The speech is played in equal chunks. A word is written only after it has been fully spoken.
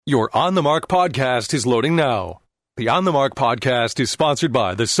Your On the Mark podcast is loading now. The On the Mark podcast is sponsored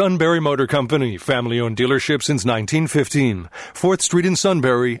by the Sunbury Motor Company, family-owned dealership since 1915, 4th Street in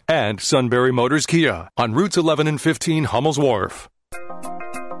Sunbury, and Sunbury Motors Kia on routes 11 and 15 Hummel's Wharf.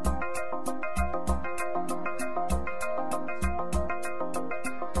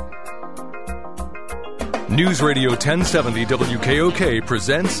 News Radio 1070 WKOK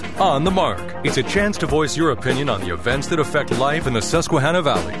presents On the Mark. It's a chance to voice your opinion on the events that affect life in the Susquehanna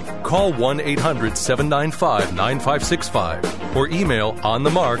Valley. Call 1-800-795-9565 or email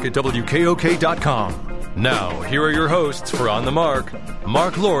onthemark@wkok.com. Now, here are your hosts for On the Mark,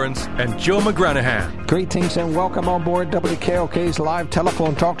 Mark Lawrence and Joe McGranahan. Greetings and welcome on board WKOK's live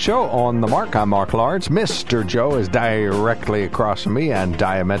telephone talk show On the Mark. I'm Mark Lawrence. Mr. Joe is directly across from me and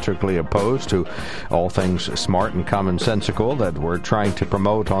diametrically opposed to all things smart and commonsensical that we're trying to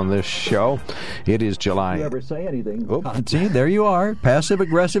promote on this show. It is July. You ever say anything? See, there you are,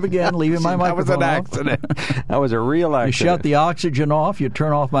 passive-aggressive again, leaving my microphone off. That was an accident. That was a real accident. You shut the oxygen off, you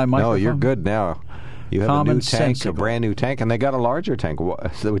turn off my microphone. No, you're good now. You have a new tank, a brand new tank, and they got a larger tank,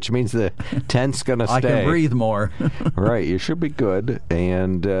 which means the tent's going to stay. I can breathe more. Right, you should be good,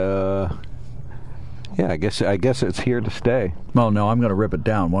 and I guess it's here to stay. Well, no, I'm going to rip it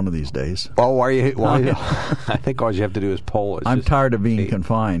down one of these days. Oh, are you? Why? I think all you have to do is pull it. I'm tired of being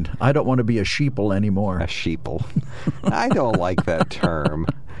confined. I don't want to be a sheeple anymore. A sheeple? I don't like that term.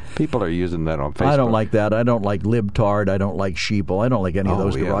 People are using that on Facebook. I don't like that. I don't like libtard. I don't like sheeple. I don't like any of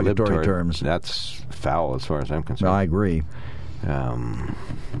those derogatory terms. That's foul as far as I'm concerned. I agree.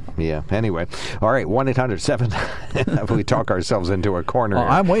 Anyway. All right, 1-800-7. We talk ourselves into a corner. Oh,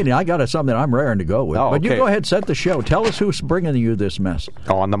 I'm waiting. I got something I'm raring to go with. But you go ahead, set the show. Tell us who's bringing you this mess.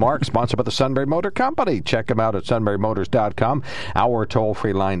 On the Mark, sponsored by the Sunbury Motor Company. Check them out at sunburymotors.com. Our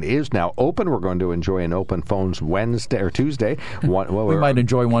toll-free line is now open. We're going to enjoy an open phones Wednesday or Tuesday. We might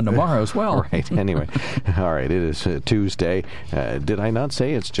enjoy one tomorrow as well. Right. Anyway. All right. It is Tuesday. Did I not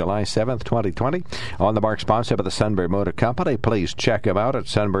say it's July 7th, 2020? On the Mark, sponsored by the Sunbury Motor Company. Please check them out at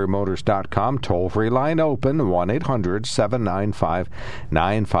sunburymotors.com. Toll-free line open,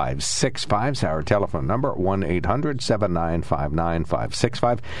 1-800-795-9565 is our telephone number,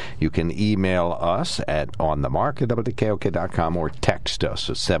 1-800-795-9565. You can email us at onthemark@wkok.com or text us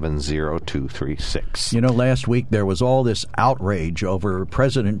at 70236. You know, last week there was all this outrage over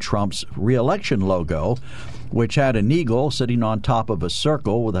President Trump's re-election logo, which had an eagle sitting on top of a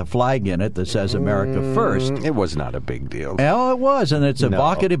circle with a flag in it that says America First. It was not a big deal. Well, it was, and it's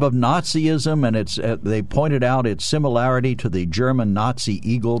evocative of Nazism, and it's they pointed out its similarity to the German Nazi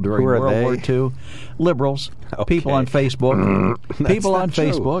eagle during World War II. Liberals, people on Facebook. People on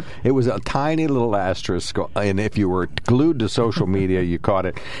Facebook. It was a tiny little asterisk, and if you were glued to social media, you caught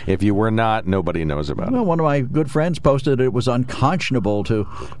it. If you were not, nobody knows about it. Well, one of my good friends posted it was unconscionable to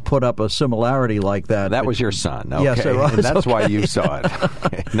put up a similarity like that. That was your son. Okay. Yes, it was. And that's why you saw it.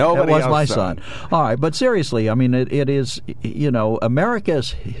 Nobody else. It was my son. All right, but seriously, I mean, it is,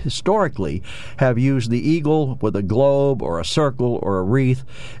 Americas historically have used the eagle with a globe or a circle or a wreath.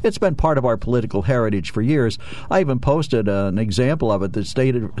 It's been part of our political heritage for years. I even posted an example of it that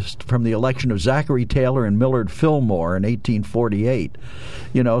stated from the election of Zachary Taylor and Millard Fillmore in 1848.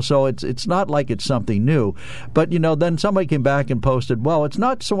 So it's not like it's something new. But, then somebody came back and posted, well, it's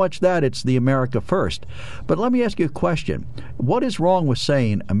not so much that, it's the America First. But let me ask you a question. What is wrong with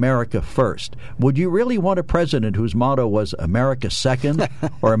saying America First? Would you really want a president whose motto was America Second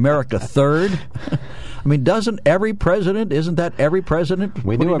or America Third? I mean, isn't that every president?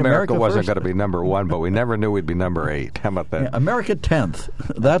 We knew America wasn't first? going to be number one, but we never knew we'd be number 8. How about that? Yeah, America 10th.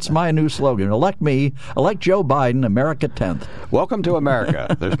 That's my new slogan. Elect Joe Biden, America 10th. Welcome to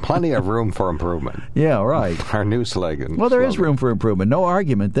America. There's plenty of room for improvement. Yeah, right. Our new slogan. Well, there is room for improvement. No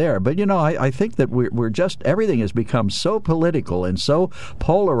argument there. But, I think that we're just, everything has become so political and so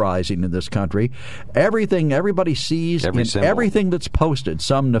polarizing in this country. Everybody sees everything that's posted,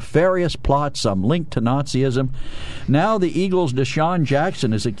 some nefarious plot, some link to Nazism. Now the Eagles' Deshaun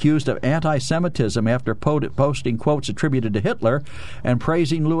Jackson is accused of anti-Semitism after posting quotes attributed to Hitler and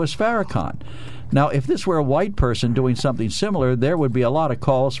praising Louis Farrakhan. Now, if this were a white person doing something similar, there would be a lot of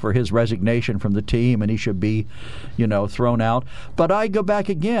calls for his resignation from the team, and he should be, thrown out. But I go back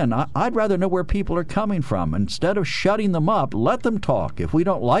again. I'd rather know where people are coming from. Instead of shutting them up, let them talk. If we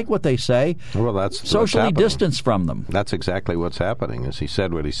don't like what they say, that's socially distance from them. That's exactly what's happening. Is he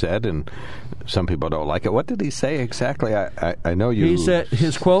said what he said, and some people don't like it. What did he say exactly? I know you. He said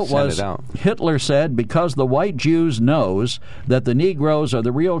his quote was, Hitler said, "Because the white Jews knows that the Negroes are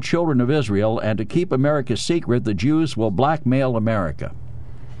the real children of Israel, and to keep America secret, the Jews will blackmail America."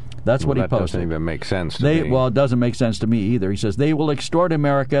 That's what he posted. That doesn't even make sense to me. Well, it doesn't make sense to me either. He says, they will extort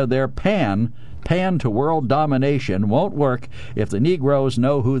America. Their pan to world domination won't work if the Negroes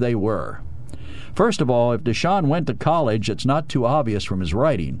know who they were. First of all, if Deshaun went to college, it's not too obvious from his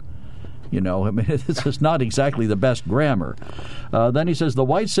writing. I mean, this is not exactly the best grammar. Then he says, the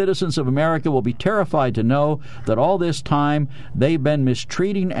white citizens of America will be terrified to know that all this time they've been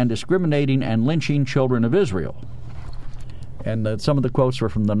mistreating and discriminating and lynching children of Israel. And some of the quotes were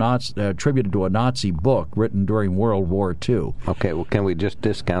from attributed to a Nazi book written during World War II. Okay, well, can we just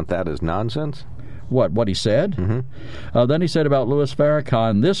discount that as nonsense? What he said? Mm-hmm. Then he said about Louis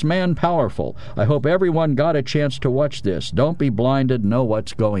Farrakhan, this man powerful. I hope everyone got a chance to watch this. Don't be blinded. Know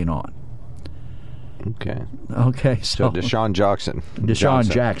what's going on. Okay. So Deshaun Jackson.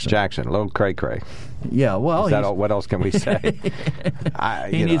 Jackson. Little cray-cray. Yeah, well... What else can we say?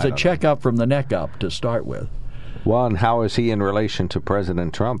 He needs a checkup from the neck up to start with. Well, and how is he in relation to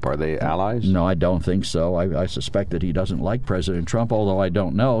President Trump? Are they allies? No, I don't think so. I suspect that he doesn't like President Trump, although I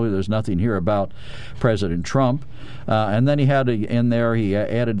don't know. There's nothing here about President Trump. And then he had in there, he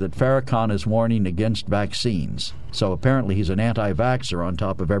added that Farrakhan is warning against vaccines. So apparently he's an anti-vaxxer on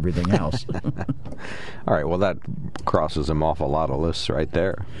top of everything else. All right, well, that crosses him off a lot of lists right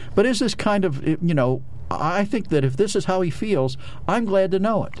there. But is this kind of, I think that if this is how he feels, I'm glad to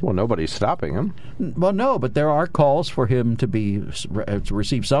know it. Well, nobody's stopping him. Well, no, but there are calls for him to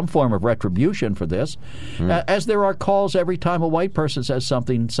receive some form of retribution for this, as there are calls every time a white person says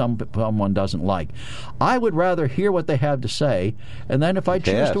something someone doesn't like. I would rather hear what they have to say, and then if I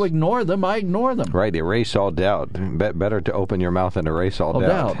choose to ignore them, I ignore them. Right, erase all doubt. Better to open your mouth and erase all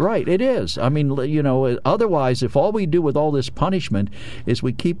doubt. Right, it is. I mean, otherwise, if all we do with all this punishment is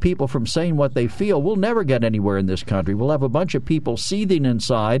we keep people from saying what they feel, we'll never get anywhere in this country. We'll have a bunch of people seething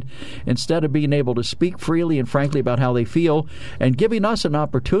inside instead of being able to speak freely and frankly about how they feel and giving us an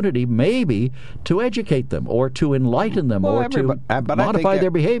opportunity maybe to educate them or to enlighten them or to modify their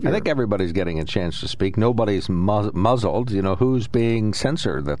behavior. I think everybody's getting a chance to speak. Nobody's muzzled. Who's being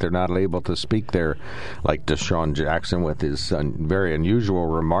censored that they're not able to speak there, like Deshaun Jackson with his very unusual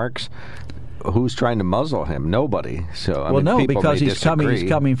remarks. Who's trying to muzzle him? Nobody. So because he's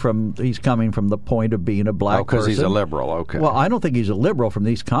coming from the point of being a black person. Because he's a liberal. Okay. Well, I don't think he's a liberal from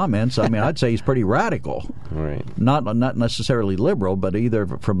these comments. I mean, I'd say he's pretty radical. Right. Not necessarily liberal, but either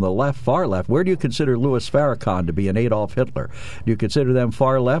from the left, far left. Where do you consider Louis Farrakhan to be an Adolf Hitler? Do you consider them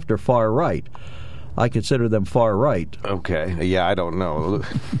far left or far right? I consider them far right. Okay. Yeah, I don't know.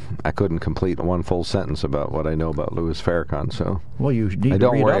 I couldn't complete one full sentence about what I know about Louis Farrakhan. So you need to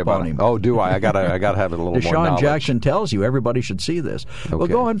read up on him. Oh, do I? I gotta have it a little more knowledge. Deshaun Jackson tells you everybody should see this. Okay. Well,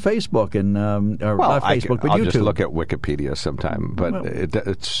 go on Facebook and not Facebook, but I'll YouTube. Just look at Wikipedia sometime, but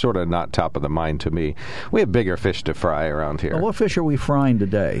it's sort of not top of the mind to me. We have bigger fish to fry around here. Well, what fish are we frying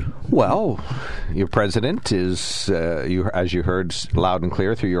today? Well, your president is, as you heard loud and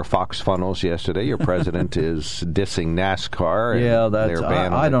clear through your Fox funnels yesterday. Your president is dissing NASCAR. Yeah,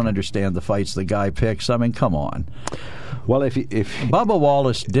 I don't understand the fights the guy picks. I mean, come on. Well, if Bubba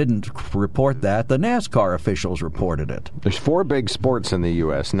Wallace didn't report that, the NASCAR officials reported it. There's 4 big sports in the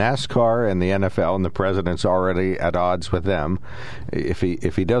U.S., NASCAR and the NFL, and the president's already at odds with them. If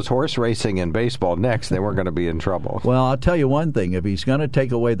he does horse racing and baseball next, then we're going to be in trouble. Well, I'll tell you one thing. If he's going to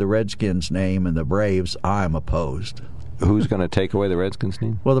take away the Redskins' name and the Braves, I'm opposed. Who's going to take away the Redskins'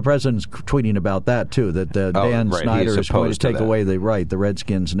 name? Well, the president's tweeting about that, too, that Dan Snyder is going to take away the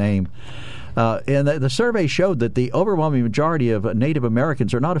Redskins' name. And the survey showed that the overwhelming majority of Native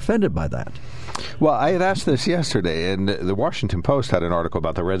Americans are not offended by that. Well, I had asked this yesterday, and the Washington Post had an article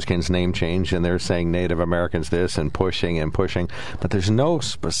about the Redskins' name change, and they're saying Native Americans this and pushing, but there's no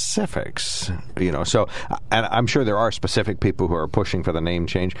specifics, So, and I'm sure there are specific people who are pushing for the name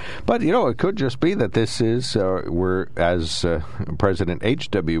change, but, it could just be that this is, as President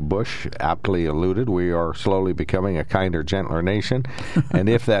H.W. Bush aptly alluded, we are slowly becoming a kinder, gentler nation, and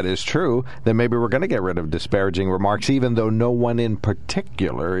if that is true, then maybe we're going to get rid of disparaging remarks, even though no one in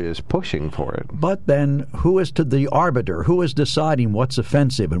particular is pushing for it. But then, who is the arbiter? Who is deciding what's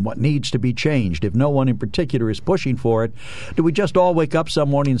offensive and what needs to be changed? If no one in particular is pushing for it, do we just all wake up some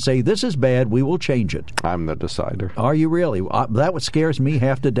morning and say, this is bad, we will change it? I'm the decider. Are you really? That scares me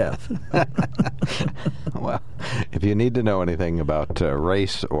half to death. Well, if you need to know anything about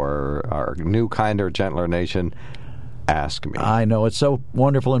race or our new, kinder, gentler nation, ask me. I know. It's so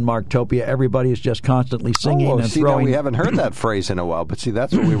wonderful in Marktopia. Everybody is just constantly singing and throwing. Now we haven't heard that phrase in a while, but see,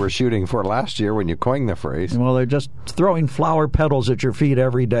 that's what we were shooting for last year when you coined the phrase. Well, they're just throwing flower petals at your feet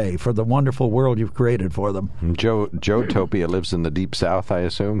every day for the wonderful world you've created for them. Joe-topia lives in the deep south, I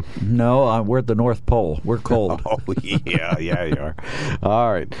assume? No, we're at the North Pole. We're cold. Oh, yeah, you are.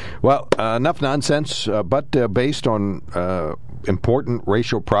 All right. Well, enough nonsense, but based on important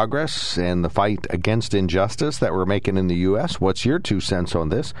racial progress and the fight against injustice that we're making in the U.S., what's your 2 cents on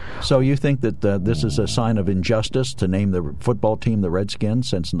this? So you think that this is a sign of injustice to name the football team the Redskins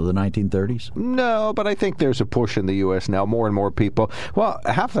since the 1930s? No, but I think there's a push in the U.S. now. More and more people. Well,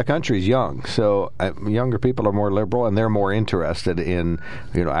 half the country's young, so younger people are more liberal, and they're more interested in,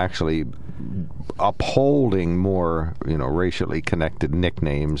 actually upholding more, racially connected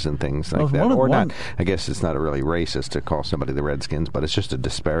nicknames and things like that. Or not. I guess it's not really racist to call somebody the Redskins, but it's just a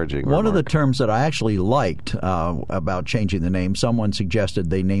disparaging remark. One of the terms that I actually liked about changing the name, someone suggested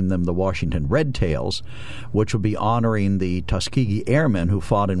they name them the Washington Red Tails, which would be honoring the Tuskegee Airmen who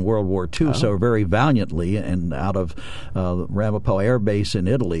fought in World War II so very valiantly and out of Ramapo Air Base in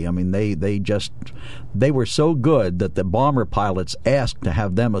Italy. I mean, they were so good that the bomber pilots asked to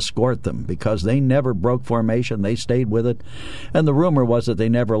have them escort them because they never broke formation. They stayed with it. And the rumor was that they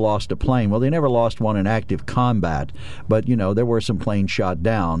never lost a plane. Well, they never lost one in active combat, but, there were some planes shot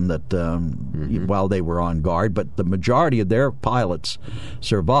down that while they were on guard, but the majority of their pilots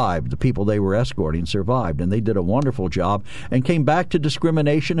survived. The people they were escorting survived, and they did a wonderful job and came back to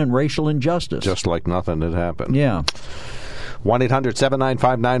discrimination and racial injustice. Just like nothing had happened. Yeah.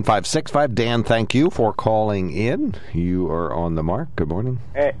 1-800-795-9565. Dan, thank you for calling in. You are on the mark. Good morning.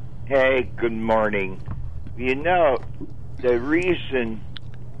 Hey, good morning. The reason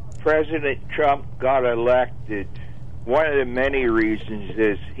President Trump got elected, one of the many reasons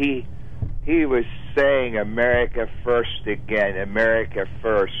is he was saying America first again, America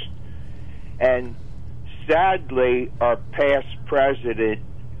first. And sadly, our past president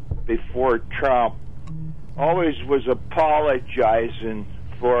before Trump always was apologizing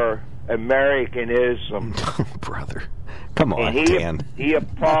for Americanism. Brother, come on, Dan. He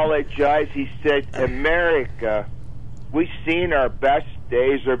apologized. He said, America, we've seen our best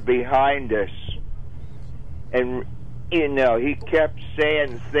days are behind us. And, he kept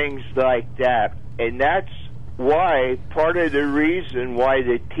saying things like that. And that's why, part of the reason why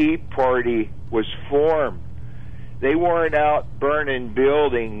the Tea Party was formed. They weren't out burning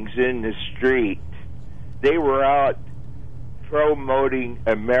buildings in the street. They were out promoting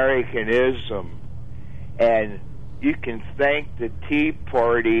Americanism. And you can thank the Tea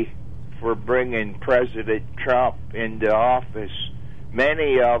Party for bringing President Trump into office.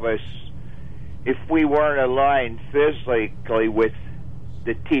 Many of us, if we weren't aligned physically with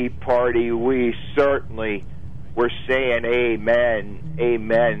the Tea Party, we certainly were saying amen,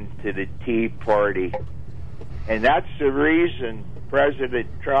 amen to the Tea Party. And that's the reason President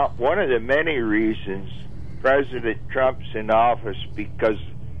Trump, one of the many reasons President Trump's in office, because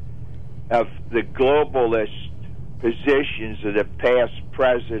of the globalist positions of the past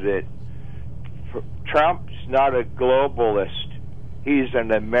president. Trump's not a globalist. He's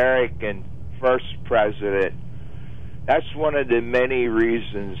an American first president. That's one of the many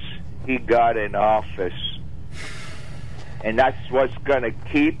reasons he got in office. And that's what's going to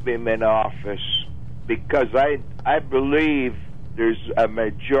keep him in office, because I believe there's a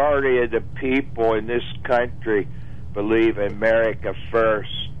majority of the people in this country believe America first.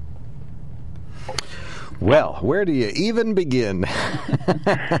 Well, where do you even begin?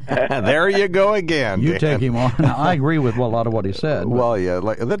 There you go again. You Dan. take him on. I agree with a lot of what he said. Well, yeah,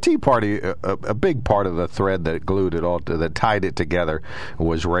 like the Tea Party, a big part of the thread that glued it all, that tied it together,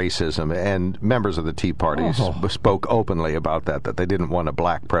 was racism. And members of the Tea Party spoke openly about that they didn't want a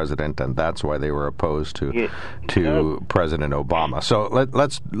black president, and that's why they were opposed to President Obama. So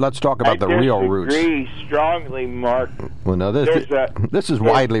let's talk about the real roots. I disagree strongly, Mark. Well, no, this is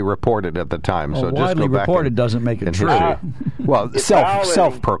widely reported at the time, so just go back. Reported doesn't make it true. Well,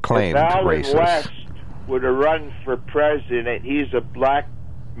 self-proclaimed racist. Alan West would have run for president. He's a black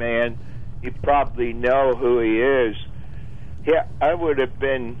man. You probably know who he is. I would have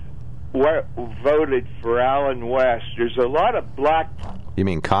been voted for Alan West. There's a lot of black You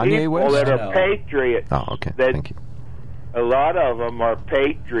mean Kanye West? that are patriots. Oh, okay. Thank you. A lot of them are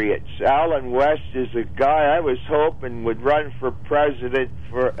patriots. Alan West is a guy I was hoping would run for president.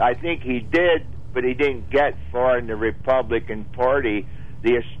 I think he did, but he didn't get far in the Republican Party.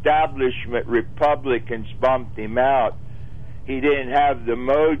 The establishment Republicans bumped him out. He didn't have the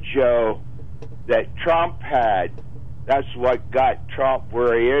mojo that Trump had. That's what got Trump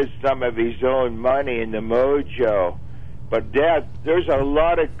where he is, some of his own money and the mojo. But, Dad, there's a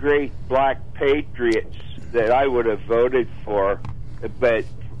lot of great black patriots that I would have voted for. But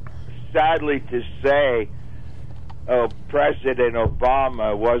sadly to say, President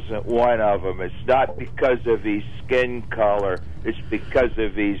Obama wasn't one of them. It's not because of his skin color. It's because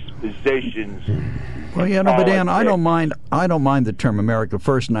of his positions. Well, but Dan, I don't mind the term America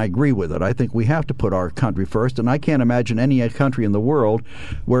first, and I agree with it. I think we have to put our country first, and I can't imagine any country in the world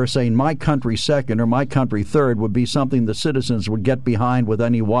where saying my country second or my country third would be something the citizens would get behind with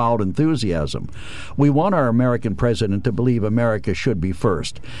any wild enthusiasm. We want our American president to believe America should be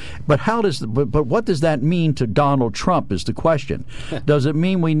first. But what does that mean to Donald Trump is the question. Does it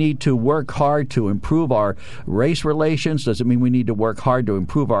mean we need to work hard to improve our race relations? Does it mean we need to work hard to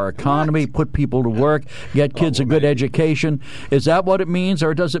improve our economy, put people to work, get kids a good education? Is that what it means,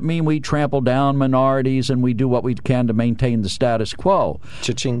 or does it mean we trample down minorities and we do what we can to maintain the status quo?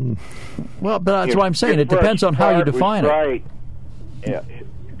 Cha-ching. Well, but that's what I'm saying. It depends on how you define it. Right. Yeah.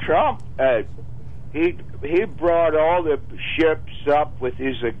 Trump, he brought all the ships up with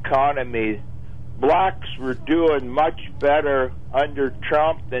his economy. Blacks were doing much better under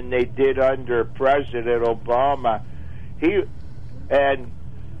Trump than they did under President Obama. He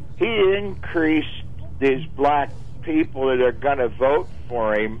increased these black people that are going to vote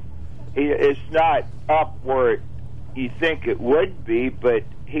for him. It's not up where you think it would be, but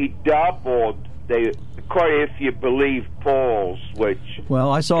he doubled. If you believe polls, which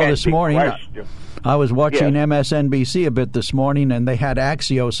I saw this morning. I was watching MSNBC a bit this morning, and they had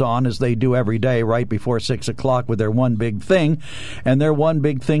Axios on, as they do every day, right before 6 o'clock with their one big thing. And their one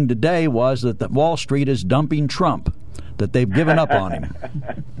big thing today was that Wall Street is dumping Trump, that they've given up on him.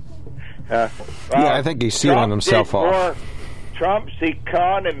 I think he's sealing himself off. Trump's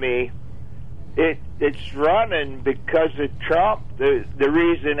economy, it's running because of Trump. The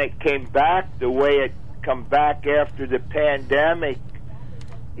reason it came back the way it come back after the pandemic,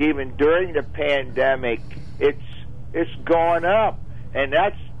 even during the pandemic, it's going up, and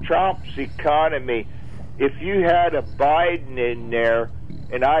that's Trump's economy. If you had a Biden in there,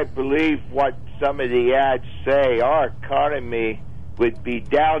 and I believe what some of the ads say, our economy would be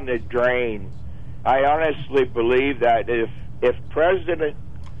down the drain. I honestly believe that if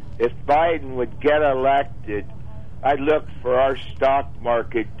Biden would get elected, I'd look for our stock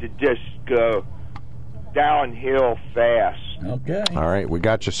market to just go downhill fast. Okay. All right, we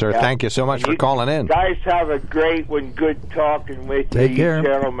got you, sir. Yeah. Thank you so much for calling in. Guys, have a great one. Good talking with you. Take care.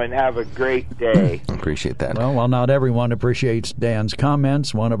 Gentlemen, have a great day. Appreciate that. Well, while not everyone appreciates Dan's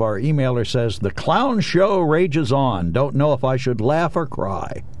comments, one of our emailers says, the clown show rages on. Don't know if I should laugh or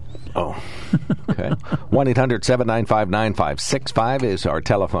cry. Oh, okay. 1-800-795-9565 is our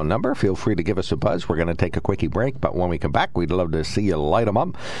telephone number. Feel free to give us a buzz. We're going to take a quickie break, but when we come back, we'd love to see you light them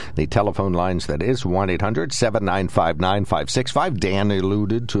up. The telephone lines, that is 1-800-795-9565. Dan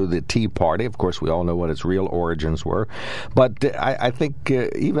alluded to the Tea Party. Of course, we all know what its real origins were. But I think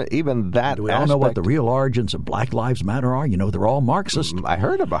even that Do we all know what the real origins of Black Lives Matter are? You know, they're all Marxist. I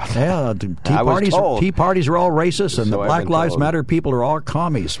heard about that. Yeah, Tea parties are all racist, and the Black Lives Matter people are all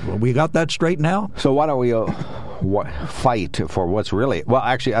commies. We got that straight now? So why don't we fight for what's really... Well,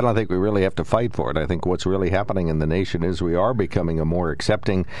 actually, I don't think we really have to fight for it. I think what's really happening in the nation is we are becoming a more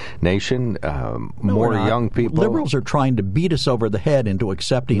accepting nation, more young people. Liberals are trying to beat us over the head into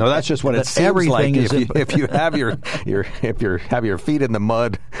accepting... No, that's just what it seems like. If you have your feet in the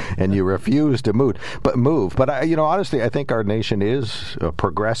mud and you refuse to move. But honestly, I think our nation is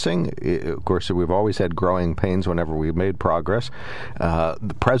progressing. Of course, we've always had growing pains whenever we've made progress.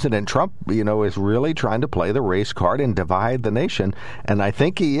 President Trump, is really trying to play the race card and divide the nation, and I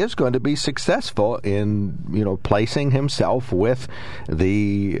think he is going to be successful in placing himself with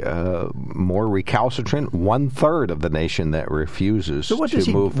the more recalcitrant 1/3 of the nation that refuses to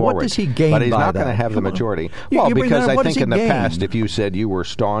move forward. What does he gain? But he's not going to have the majority. Because I think in the past, if you said you were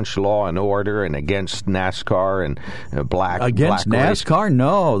staunch law and order and against NASCAR and against NASCAR, race,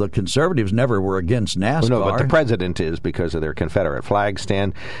 no, the conservatives never were against NASCAR. No, but the president is because of their Confederate flag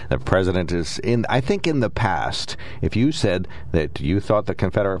stand. The president is I think in the past, if you said that you thought the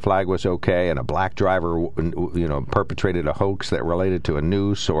Confederate flag was okay and a black driver, perpetrated a hoax that related to a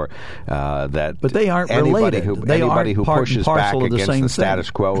noose or that, but they aren't anybody related. Anybody who pushes back against the thing.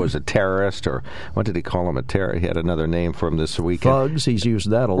 status quo is a terrorist, or what did he call him? A terrorist? He had another name from this weekend. Thugs. He's used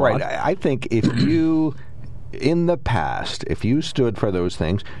that a lot. Right. I think if you. In the past, if you stood for those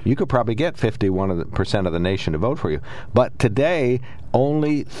things, you could probably get 51% of the nation to vote for you. But today,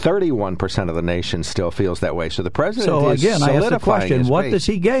 only 31% of the nation still feels that way. So the president is again, I ask the question, what base. Does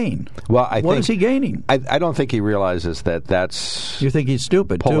he gain? Well, what is he gaining? I don't think he realizes that's... You think he's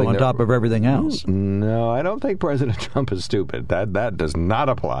stupid, too, on top of everything else? No, I don't think President Trump is stupid. That does not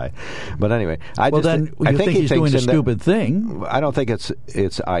apply. But anyway, I think he's doing a stupid thing. I don't think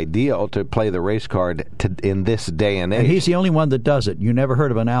it's ideal to play the race card in this day and age. And he's the only one that does it. You never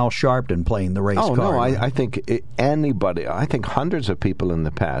heard of an Al Sharpton playing the race card. No, I think I think hundreds of people in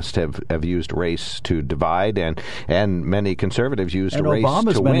the past have used race to divide, and many conservatives used race to win. And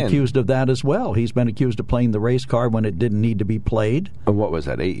Obama's been accused of that as well. He's been accused of playing the race card when it didn't need to be played. What was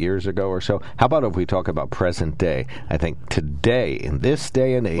that, 8 years ago or so? How about if we talk about present day? I think today, in this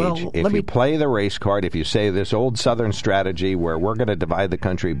day and age, if you play the race card, if you say this old Southern strategy where we're going to divide the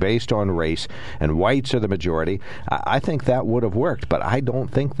country based on race and whites are the majority, I think that would have worked. But I don't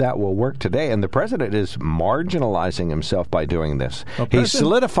think that will work today. And the president is marginalizing himself by doing this. He's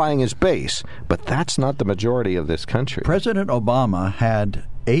solidifying his base, but that's not the majority of this country. President Obama had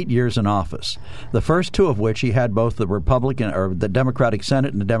 8 years in office, the first 2 of which he had both the Republican or the Democratic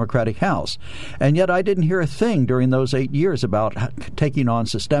Senate and the Democratic House. And yet I didn't hear a thing during those 8 years about taking on the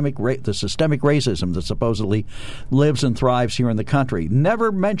systemic racism that supposedly lives and thrives here in the country.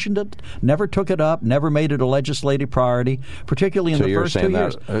 Never mentioned it, never took it up, never made it a legislative priority, particularly in the first 2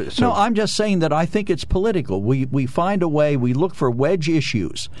 years. No, I'm just saying that I think it's political. We find a way, we look for wedge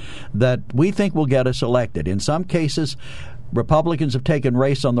issues that we think will get us elected. In some cases, Republicans have taken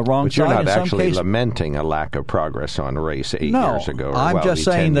race on the wrong side. But you're not actually lamenting a lack of progress on race 8 years ago. Or I'm just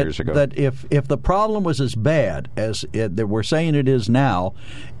saying that if the problem was as bad as that we're saying it is now,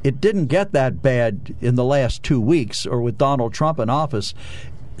 it didn't get that bad in the last 2 weeks or with Donald Trump in office.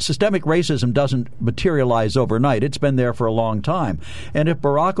 Systemic racism doesn't materialize overnight. It's been there for a long time. And if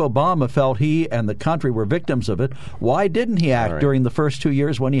Barack Obama felt he and the country were victims of it, why didn't he act during the first 2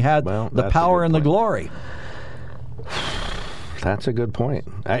 years when he had the power and the glory? That's a good point.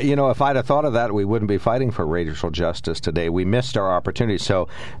 If I'd have thought of that, we wouldn't be fighting for racial justice today. We missed our opportunity. So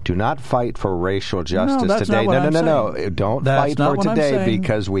do not fight for racial justice today. No. Don't fight for today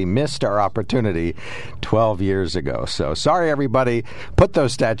because we missed our opportunity 12 years ago. So sorry, everybody. Put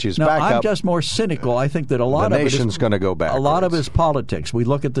those statues back up. I'm just more cynical. I think that a lot of it is going to go backwards. A lot of it is politics. We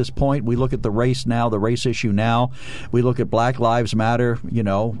look at this point. We look at the race now, the race issue now. We look at Black Lives Matter.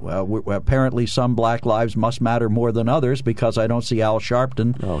 Apparently some Black lives must matter more than others because I don't see Al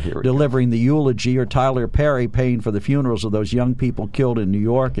Sharpton delivering the eulogy or Tyler Perry paying for the funerals of those young people killed in New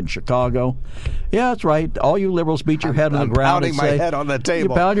York and Chicago. Yeah, that's right. All you liberals beat your head on the ground and say... pounding my head on the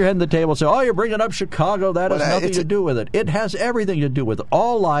table. You pound your head on the table and say, you're bringing up Chicago. That has nothing to do with it. It has everything to do with it.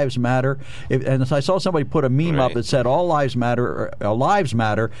 All lives matter. And I saw somebody put a meme up that said, all lives matter. Lives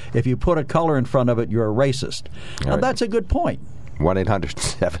matter. If you put a color in front of it, you're a racist. Now, that's a good point.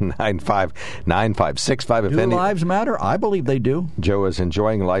 1-800-795-9565. Do lives matter? I believe they do. Joe is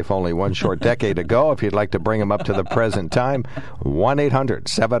enjoying life only one short decade ago. If you'd like to bring him up to the present time,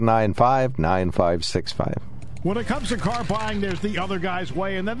 1-800-795-9565. When it comes to car buying, there's the other guy's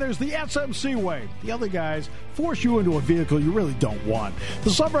way, and then there's the SMC way. The other guys force you into a vehicle you really don't want. The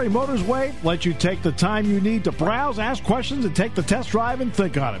Sunbury Motors way lets you take the time you need to browse, ask questions, and take the test drive and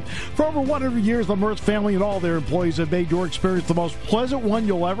think on it. For over 100 years, the Mertz family and all their employees have made your experience the most pleasant one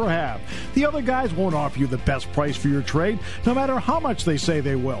you'll ever have. The other guys won't offer you the best price for your trade, no matter how much they say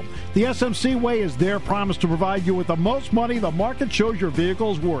they will. The SMC way is their promise to provide you with the most money the market shows your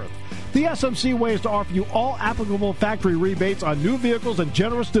vehicle is worth. The SMC way is to offer you all applicable factory rebates on new vehicles and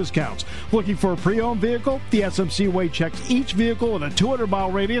generous discounts. Looking for a pre-owned vehicle? The SMC way checks each vehicle in a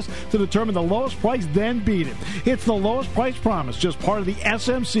 200-mile radius to determine the lowest price, then beat it. It's the lowest price promise, just part of the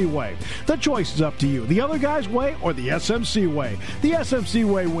SMC way. The choice is up to you, the other guy's way or the SMC way. The SMC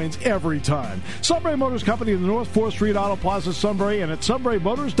way wins every time. Sunbury Motors Company in the North 4th Street Auto Plaza, Sunbury, and at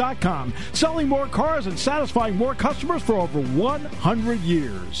sunburymotors.com. Selling more cars and satisfying more customers for over 100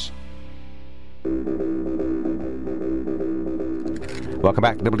 years. Welcome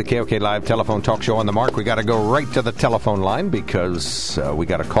back to WKOK Live Telephone Talk Show on the Mark. We got to go right to the telephone line because we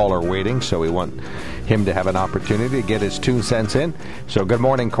got a caller waiting, so we want him to have an opportunity to get his 2 cents in. So good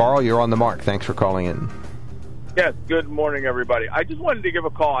morning, Carl. You're on the Mark. Thanks for calling in. Yes, good morning, everybody. I just wanted to give a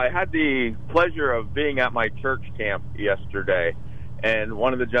call. I had the pleasure of being at my church camp yesterday, and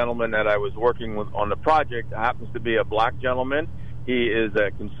one of the gentlemen that I was working with on the project happens to be a black gentleman. He is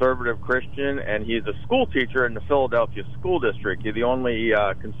a conservative Christian, and he's a school teacher in the Philadelphia School District. He's the only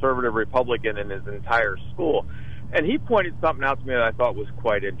conservative Republican in his entire school. And he pointed something out to me that I thought was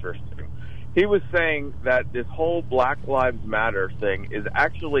quite interesting. He was saying that this whole Black Lives Matter thing is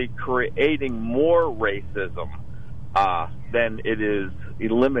actually creating more racism than it is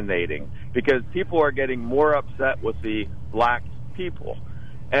eliminating, because people are getting more upset with the black people.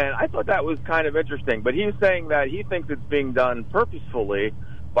 And I thought that was kind of interesting. But he's saying that he thinks it's being done purposefully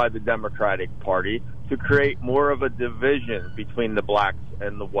by the Democratic Party to create more of a division between the blacks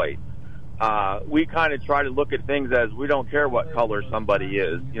and the whites. We kind of try to look at things as we don't care what color somebody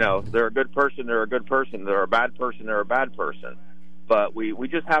is. You know, they're a good person, they're a good person. They're a bad person, they're a bad person. But we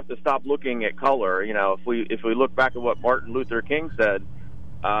just have to stop looking at color. You know, if we look back at what Martin Luther King said,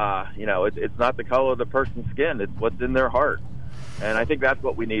 you know, it's not the color of the person's skin, it's what's in their heart. And I think that's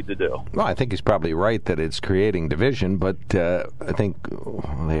what we need to do. Well, I think he's probably right that it's creating division, but I think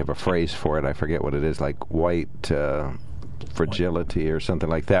they have a phrase for it. I forget what it is, like white fragility or something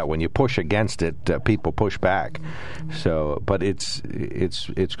like that. When you push against it, people push back. So, but it's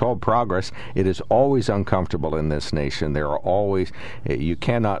called progress. It is always uncomfortable in this nation. There are always, you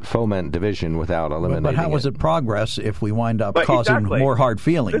cannot foment division without eliminating But how is it progress if we wind up causing more hard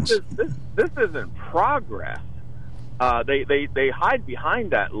feelings? This isn't progress. They hide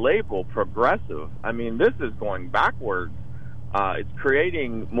behind that label, progressive. I mean, this is going backwards. It's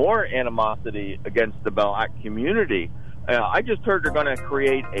creating more animosity against the black community. I just heard they're going to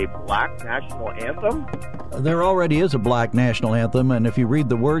create a black national anthem. There already is a black national anthem, and if you read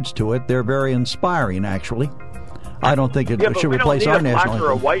the words to it, they're very inspiring, actually. I don't think it should replace our national anthem. We don't need a black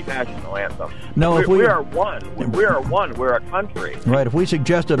or a white national anthem. No, we are one. We are one. We're a country. Right. If we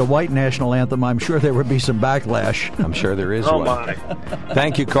suggested a white national anthem, I'm sure there would be some backlash. I'm sure there is one. My.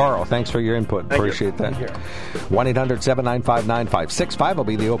 Thank you, Carl. Thanks for your input. Appreciate that. 1-800-795-9565 will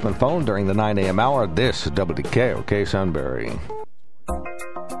be the open phone during the 9 a.m. hour. This is WKOK Sunbury.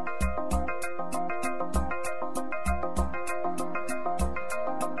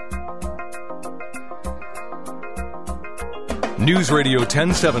 News Radio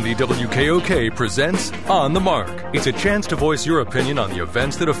 1070 WKOK presents On the Mark. It's a chance to voice your opinion on the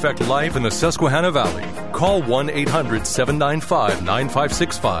events that affect life in the Susquehanna Valley. Call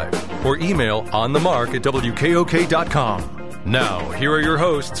 1-800-795-9565 or email onthemark@wkok.com. Now, here are your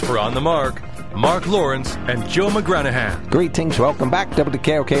hosts for On the Mark, Mark Lawrence and Joe McGranahan. Greetings. Welcome back.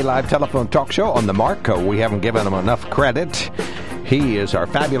 WKOK Live Telephone Talk Show On the Mark. We haven't given him enough credit. He is our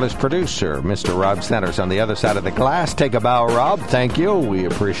fabulous producer, Mr. Rob Centers, on the other side of the glass. Take a bow, Rob. Thank you. We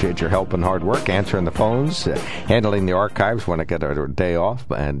appreciate your help and hard work, answering the phones, handling the archives when I get our day off,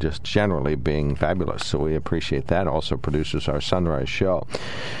 and just generally being fabulous. So we appreciate that. Also produces our Sunrise show.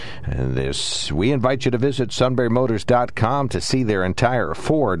 And we invite you to visit sunburymotors.com to see their entire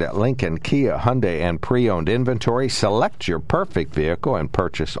Ford, Lincoln, Kia, Hyundai, and pre-owned inventory. Select your perfect vehicle and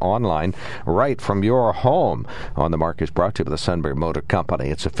purchase online right from your home. On the Mark is brought to you by the Sunbury Motor Company.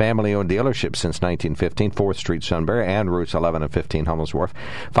 It's a family-owned dealership since 1915, 4th Street, Sunbury, and routes 11 and 15, Hummels Wharf.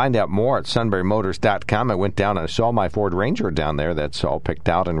 Find out more at sunburymotors.com. I went down and I saw my Ford Ranger down there. That's all picked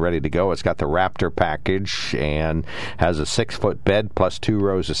out and ready to go. It's got the Raptor package and has a 6-foot bed plus 2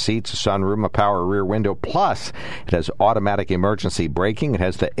 rows of seats, a sunroom, a power rear window, plus it has automatic emergency braking. It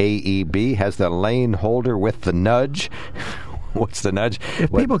has the AEB, has the lane holder with the nudge. What's the nudge?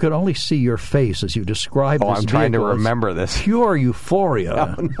 If people could only see your face as you describe this I'm trying to remember this. Pure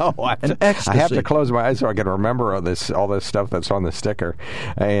euphoria. No, I have to close my eyes so I can remember all this stuff that's on the sticker.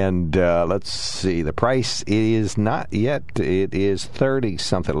 And let's see. The price is not yet. It is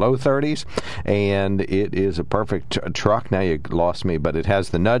 30-something, low 30s. And it is a perfect truck. Now you lost me, but it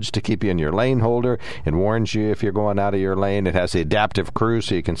has the nudge to keep you in your lane holder. It warns you if you're going out of your lane. It has the adaptive cruise,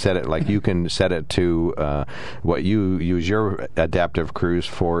 so you can set it like you can set it to what you use your adaptive cruise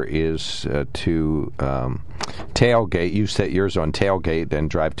for is to tailgate. You set yours on tailgate and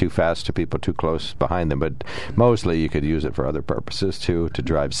drive too fast to people too close behind them, but mostly you could use it for other purposes too, to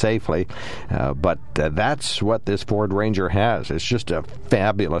drive safely. But that's what this Ford Ranger has. It's just a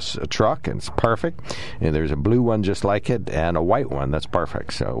fabulous truck, and it's perfect. And there's a blue one just like it and a white one that's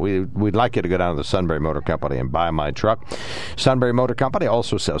perfect. So we'd like you to go down to the Sunbury Motor Company and buy my truck. Sunbury Motor Company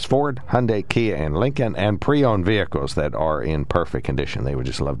also sells Ford, Hyundai, Kia, and Lincoln, and pre-owned vehicles that are in perfect condition. They would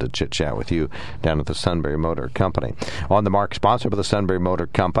just love to chit-chat with you down at the Sunbury Motor Company. On the Mark, sponsored by the Sunbury Motor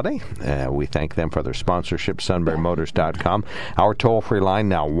Company. We thank them for their sponsorship, sunburymotors.com. Our toll-free line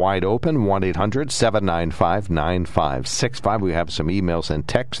now wide open, 1-800-795-9565. We have some emails and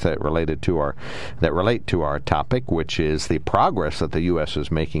texts that relate to our topic, which is the progress that the U.S.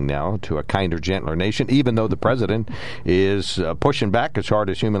 is making now to a kinder, gentler nation, even though the president is pushing back as hard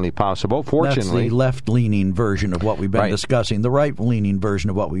as humanly possible. Fortunately, that's the left-leaning version of what we've been discussing. The right-leaning version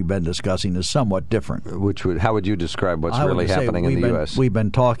of what we've been discussing is somewhat different. How would you describe what's really happening in the U.S.? We've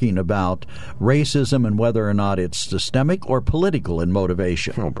been talking about racism and whether or not it's systemic or political in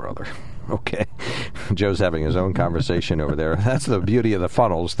motivation. Oh, brother. Okay. Joe's having his own conversation over there. That's the beauty of the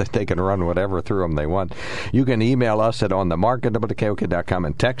funnels, that they can run whatever through them they want. You can email us at onthemark@wkok.com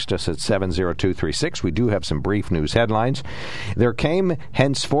and text us at 70236. We do have some brief news headlines. There came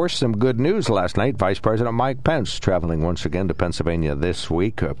henceforth some good news last night. Vice President Mike Pence traveling once again to Pennsylvania this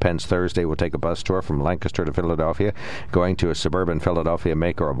week. Pence Thursday will take a bus tour from Lancaster to Philadelphia, going to a suburban Philadelphia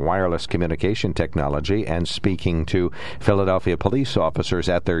maker of wireless communication technology and speaking to Philadelphia police officers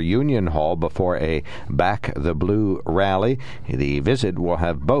at their Union Hall before a Back the Blue rally. The visit will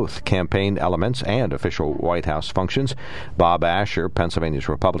have both campaign elements and official White House functions. Bob Asher, Pennsylvania's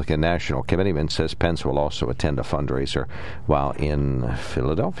Republican National Committeeman, says Pence will also attend a fundraiser while in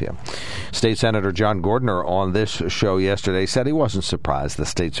Philadelphia. State Senator John Gordner on this show yesterday said he wasn't surprised the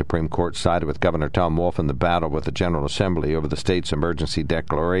state Supreme Court sided with Governor Tom Wolf in the battle with the General Assembly over the state's emergency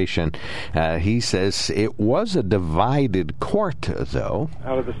declaration. He says it was a divided court, though.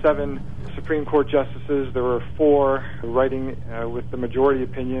 Out of the 7 Supreme Court justices, there were 4 writing with the majority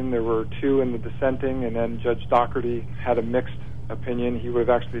opinion. There were 2 in the dissenting, and then Judge Dougherty had a mixed opinion. He would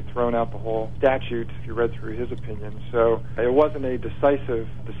have actually thrown out the whole statute if you read through his opinion. So it wasn't a decisive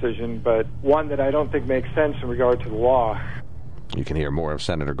decision, but one that I don't think makes sense in regard to the law. You can hear more of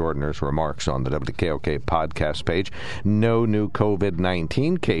Senator Gordner's remarks on the WKOK podcast page. No new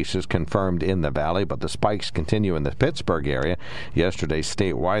COVID-19 cases confirmed in the Valley, but the spikes continue in the Pittsburgh area. Yesterday,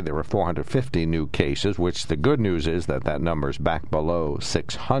 statewide, there were 450 new cases, which the good news is that number's back below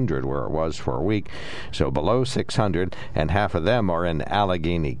 600, where it was for a week. So below 600, and half of them are in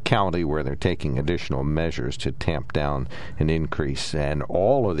Allegheny County, where they're taking additional measures to tamp down an increase. And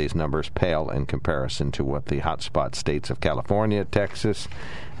all of these numbers pale in comparison to what the hotspot states of California, Texas,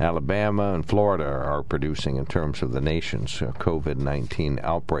 Alabama, and Florida are producing in terms of the nation's COVID-19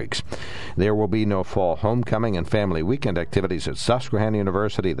 outbreaks. There will be no fall homecoming and family weekend activities at Susquehanna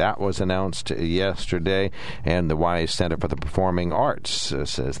University. That was announced yesterday, and the Wise Center for the Performing Arts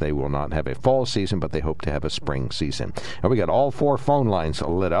says they will not have a fall season, but they hope to have a spring season. And we got all 4 phone lines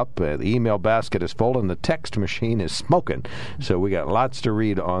lit up. The email basket is full, and the text machine is smoking. So we got lots to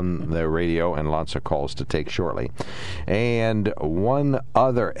read on the radio and lots of calls to take shortly. And one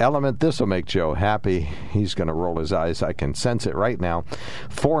other element. This will make Joe happy. He's going to roll his eyes. I can sense it right now.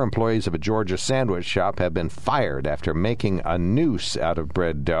 4 employees of a Georgia sandwich shop have been fired after making a noose out of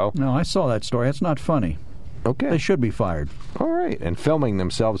bread dough. No, I saw that story. It's not funny. Okay. They should be fired. All right. And filming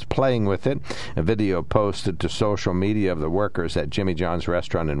themselves playing with it. A video posted to social media of the workers at Jimmy John's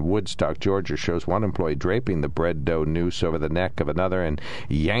restaurant in Woodstock, Georgia, shows one employee draping the bread dough noose over the neck of another and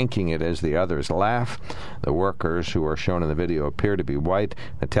yanking it as the others laugh. The workers, who are shown in the video, appear to be white.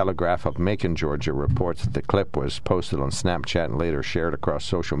 The Telegraph of Macon, Georgia, reports that the clip was posted on Snapchat and later shared across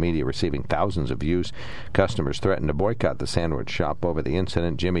social media, receiving thousands of views. Customers threatened to boycott the sandwich shop over the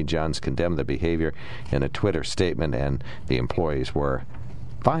incident. Jimmy John's condemned the behavior in a Twitter statement, and the employees were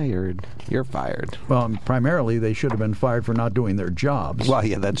fired. You're fired. Well, primarily they should have been fired for not doing their jobs. Well,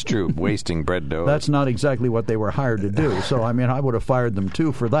 yeah, that's true. Wasting bread dough. That's not exactly what they were hired to do. So, I mean, I would have fired them,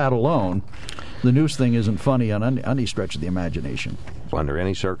 too, for that alone. The noose thing isn't funny on any stretch of the imagination. Under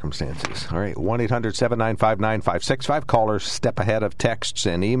any circumstances. All right, 1-800-795-9565. Callers step ahead of texts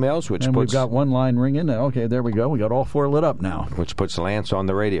and emails, and we've got one line ringing. Okay, there we go. We got all 4 lit up now. Which puts Lance on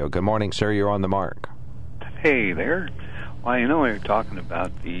the radio. Good morning, sir. You're on the mark. Hey there. Well, you know, we were talking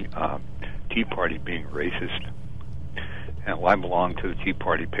about the Tea Party being racist. And I belong to the Tea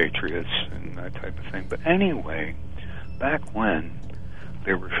Party Patriots and that type of thing. But anyway, back when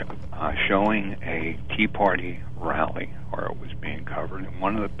they were showing a Tea Party rally, or it was being covered, and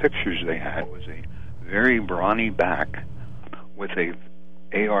one of the pictures they had was a very brawny back with a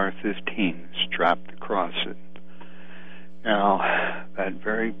AR-15 strapped across it. Now,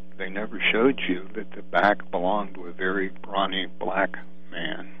 they never showed you that the back belonged to a very brawny black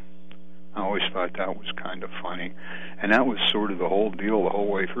man. I always thought that was kind of funny. And that was sort of the whole deal the whole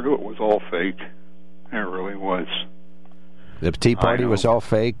way through. It was all fake. It really was. The Tea Party was all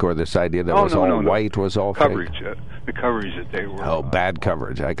fake, or this idea that white was all fake? The coverage that they were... Oh, bad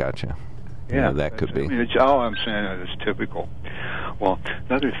coverage. I got you. Yeah, that could be. I mean, all I'm saying is typical. Well,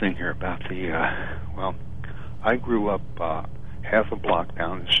 another thing here about the... I grew up half a block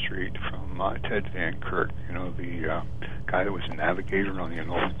down the street from Ted Van Kirk, you know, the guy that was a navigator on the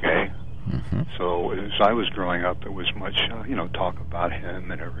Enola Gay. Mm-hmm. So as I was growing up, there was much, talk about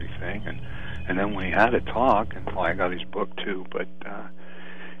him and everything. And then when he had a talk, and I got his book too, but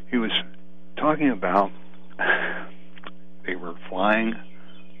he was talking about they were flying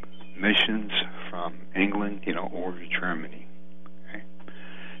missions from England, over to Germany. Okay?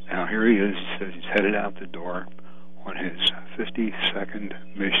 Now here he is. He says he's headed out the door on his 52nd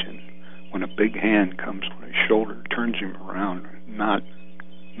mission when a big hand comes on his shoulder, turns him around, not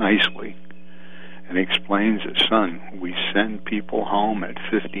nicely, and explains that, son, we send people home at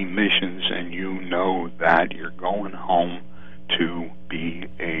 50 missions, and you know that you're going home to be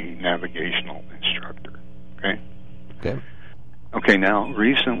a navigational instructor. Okay, now,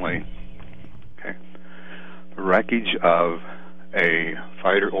 recently, the wreckage of a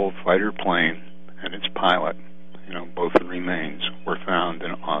old fighter plane and its pilot, both the remains, were found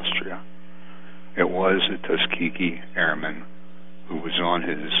in Austria. It was a Tuskegee airman who was on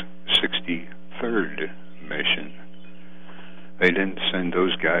his 63rd mission. They didn't send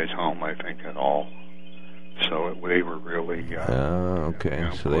those guys home, I think, at all. So they were really...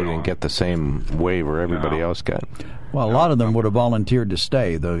 so they didn't get the same waiver everybody else got. Well, a lot of them would have volunteered to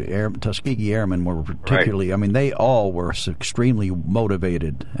stay. The Tuskegee Airmen were particularly... I mean, they all were extremely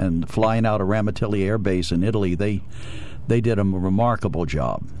motivated. And flying out of Ramitelli Air Base in Italy, they did a remarkable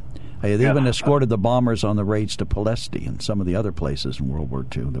job. They even escorted the bombers on the raids to Palesti and some of the other places in World War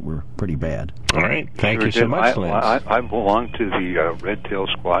II that were pretty bad. All right. Thank you so much, Lance. I belong to the Red Tail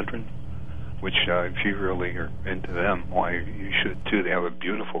Squadron, which if you really are into them, why, you should too. They have a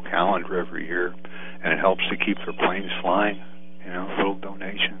beautiful calendar every year, and it helps to keep their planes flying. A little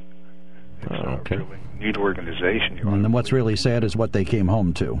donation. It's a really neat organization. And then what's really sad is what they came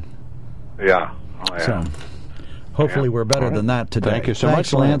home to. Yeah. So, hopefully we're better than that today. Thank you so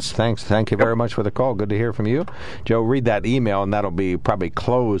much, Lance. Thank you very much for the call. Good to hear from you. Joe, read that email, and that'll be probably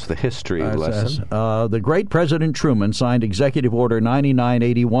close the history lesson. The great President Truman signed Executive Order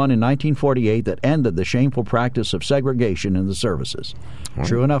 9981 in 1948 that ended the shameful practice of segregation in the services.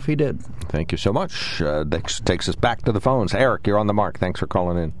 True enough, he did. Thank you so much. This takes us back to the phones. Eric, you're on the mark. Thanks for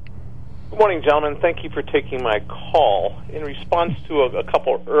calling in. Good morning, gentlemen. Thank you for taking my call. In response to a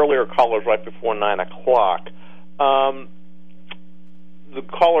couple of earlier callers right before 9 o'clock, the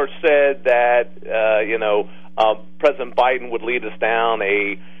caller said that President Biden would lead us down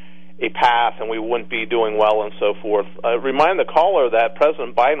a path and we wouldn't be doing well and so forth. Remind the caller that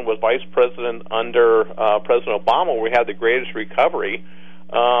President Biden was vice president under President Obama, where we had the greatest recovery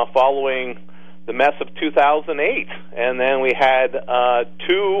following the mess of 2008, and then we had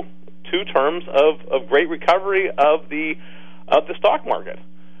two terms of great recovery of the stock market,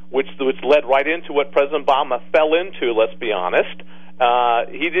 which led right into what President Obama fell into, let's be honest.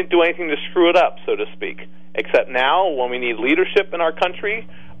 He didn't do anything to screw it up, so to speak, except now when we need leadership in our country,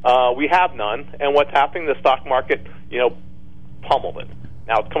 we have none. And what's happening, the stock market, pummeled it.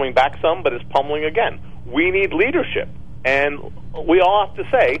 Now it's coming back some, but it's pummeling again. We need leadership. And we all have to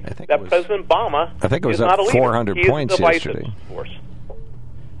say that President Obama is not a leader. 400 points yesterday.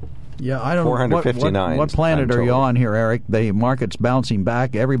 Yeah, I don't know. 459. What planet are you on here, Eric? The market's bouncing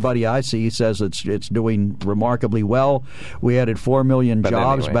back. Everybody I see says it's doing remarkably well. We added 4 million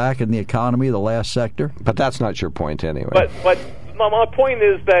jobs back in the economy, the last sector. But that's not your point anyway. But my point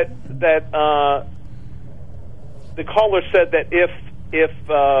is that the caller said that if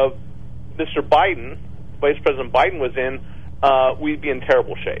Mr. Biden, Vice President Biden, was in, we'd be in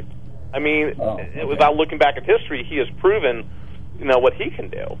terrible shape. I mean, without looking back at history, he has proven, what he can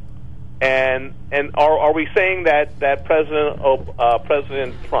do. And are we saying that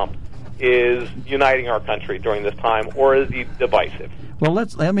President Trump is uniting our country during this time, or is he divisive? Well,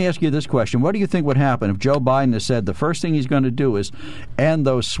 let me ask you this question. What do you think would happen if Joe Biden has said the first thing he's going to do is end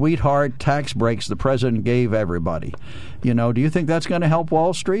those sweetheart tax breaks the president gave everybody? Do you think that's going to help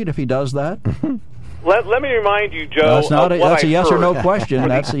Wall Street if he does that? Let me remind you, Joe. That's a yes or no question.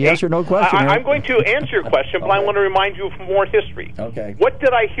 That's a yes or no question. I'm going to answer your question, but I want to remind you of more history. Okay. What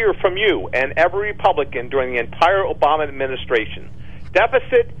did I hear from you and every Republican during the entire Obama administration?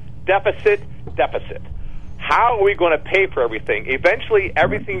 Deficit, deficit, deficit. How are we going to pay for everything? Eventually,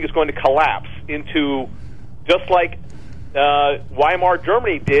 everything is going to collapse into just like Weimar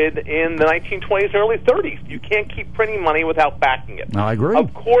Germany did in the 1920s and early 30s. You can't keep printing money without backing it. I agree.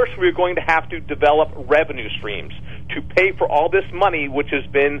 Of course, we're going to have to develop revenue streams to pay for all this money which has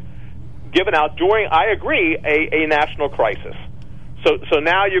been given out during, I agree, a national crisis. So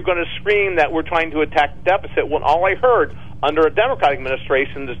now you're going to scream that we're trying to attack the deficit when all I heard under a Democratic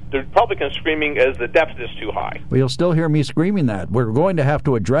administration, the Republicans screaming is the deficit's too high. Well, you'll still hear me screaming that. We're going to have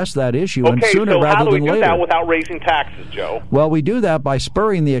to address that issue, and sooner rather than later. Okay, so how do we do that without raising taxes, Joe? Well, we do that by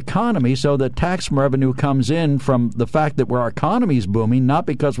spurring the economy so that tax revenue comes in from the fact that our economy is booming, not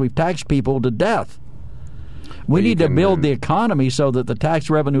because we've taxed people to death. We need to build the economy so that the tax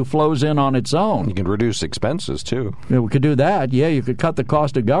revenue flows in on its own. You can reduce expenses, too. Yeah, we could do that. Yeah, you could cut the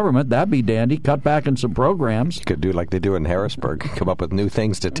cost of government. That'd be dandy. Cut back in some programs. You could do like they do in Harrisburg. Come up with new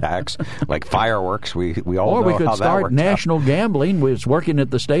things to tax, like fireworks. We all know how that works. Or we could start national gambling. It's working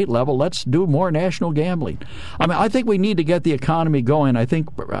at the state level. Let's do more national gambling. I mean, I think we need to get the economy going. I think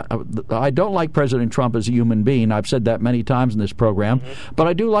I don't like President Trump as a human being. I've said that many times in this program. But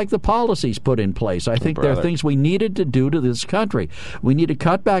I do like the policies put in place. I think there are things we needed to do to this country. We need to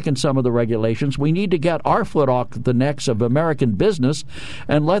cut back in some of the regulations. We need to get our foot off the necks of American business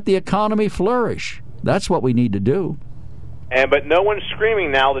and let the economy flourish. That's what we need to do. But no one's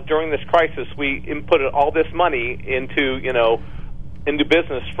screaming now that during this crisis we inputted all this money into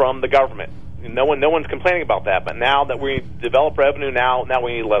business from the government. No one's complaining about that. But now that we develop revenue, now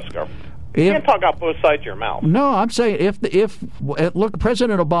we need less government. You can't talk out both sides of your mouth. No, I'm saying look,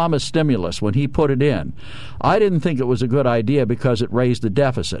 President Obama's stimulus, when he put it in, I didn't think it was a good idea because it raised the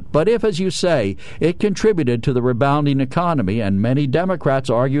deficit. But if, as you say, it contributed to the rebounding economy, and many Democrats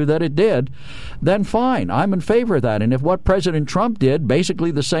argue that it did, then fine, I'm in favor of that. And if what President Trump did,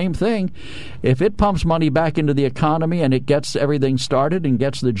 basically the same thing, if it pumps money back into the economy and it gets everything started and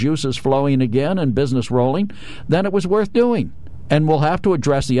gets the juices flowing again and business rolling, then it was worth doing. And we'll have to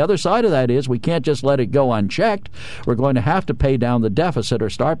address the other side of that is we can't just let it go unchecked. We're going to have to pay down the deficit or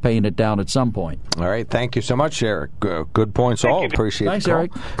start paying it down at some point. All right. Thank you so much, Eric. Good points all. Appreciate it. Thanks,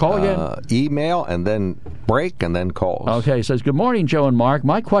 Eric. Call again. Email and then break and then calls. Okay. It says, good morning, Joe and Mark.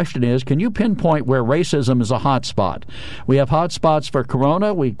 My question is, can you pinpoint where racism is a hot spot? We have hot spots for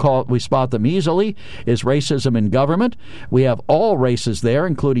corona. We spot them easily. Is racism in government? We have all races there,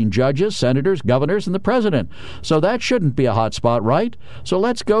 including judges, senators, governors, and the president. So that shouldn't be a hot spot, right? So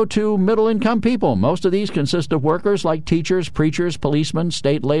let's go to middle-income people. Most of these consist of workers like teachers, preachers, policemen,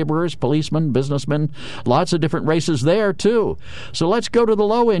 state laborers, policemen, businessmen, lots of different races there, too. So let's go to the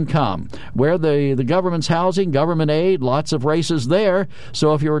low income, where the government's housing, government aid, lots of races there.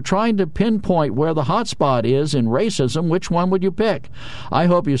 So if you were trying to pinpoint where the hot spot is in racism, which one would you pick? I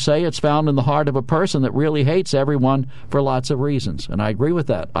hope you say it's found in the heart of a person that really hates everyone for lots of reasons. And I agree with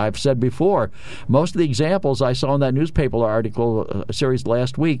that. I've said before, most of the examples I saw in that newspaper article series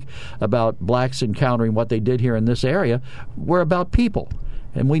last week about blacks encountering what they did here in this area were about people.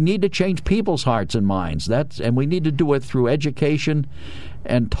 And we need to change people's hearts and minds. And we need to do it through education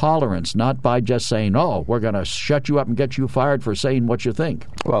and tolerance, not by just saying, oh, we're going to shut you up and get you fired for saying what you think.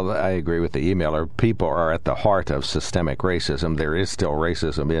 Well, I agree with the emailer. People are at the heart of systemic racism. There is still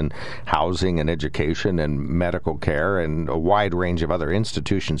racism in housing and education and medical care and a wide range of other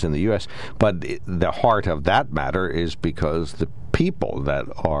institutions in the U.S. But the heart of that matter is because the people that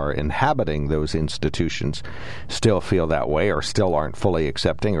are inhabiting those institutions still feel that way or still aren't fully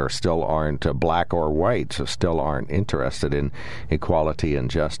accepting or still aren't black or white, so still aren't interested in equality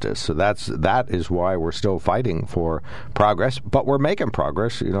and justice. So that is why we're still fighting for progress, but we're making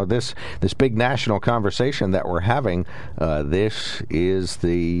progress. You know, this big national conversation that we're having, this is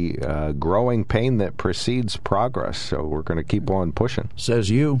the growing pain that precedes progress. So we're going to keep on pushing. Says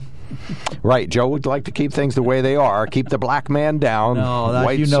you. Right. Joe would like to keep things the way they are. Keep the black man down. No,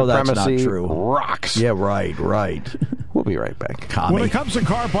 white supremacy that's not true. Rocks. Yeah, right. We'll be right back. Commie. When it comes to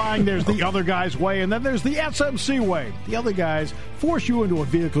car buying, there's the other guy's way, and then there's the SMC way. The other guys force you into a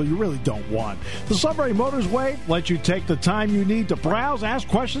vehicle you really don't want. The Sunbury Motors way lets you take the time you need to browse, ask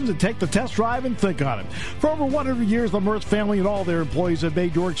questions, and take the test drive and think on it. For over 100 years, the Mertz family and all their employees have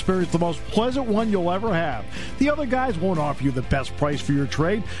made your experience the most pleasant one you'll ever have. The other guys won't offer you the best price for your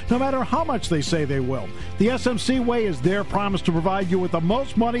trade, no matter how much they say they will. The SMC way is their promise to provide you with the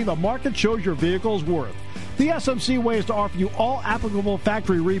most money the market shows your vehicle is worth. The SMC way is to offer you all applicable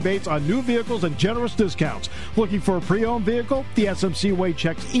factory rebates on new vehicles and generous discounts. Looking for a pre-owned vehicle? The SMC way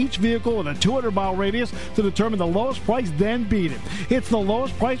checks each vehicle in a 200-mile radius to determine the lowest price, then beat it. It's the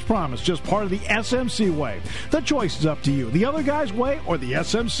lowest price promise, just part of the SMC way. The choice is up to you, the other guy's way or the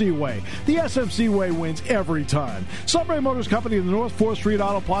SMC way. The SMC way wins every time. Sunbury Motors Company in the North 4th Street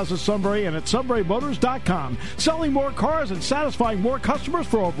Auto Plaza, Sunbury, and at sunburymotors.com. Selling more cars and satisfying more customers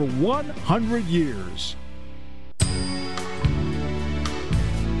for over 100 years.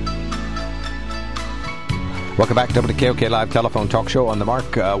 Welcome back to WKOK Live Telephone Talk Show on the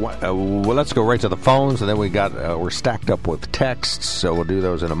Mark. Well, let's go right to the phones, and then we're stacked up with texts, so we'll do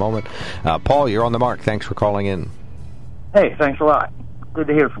those in a moment. Paul, you're on the Mark. Thanks for calling in. Hey, thanks a lot. Good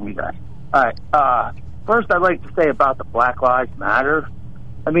to hear from you guys. All right. First, I'd like to say about the Black Lives Matter.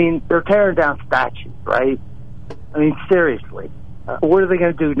 I mean, they're tearing down statues, right? I mean, seriously. What are they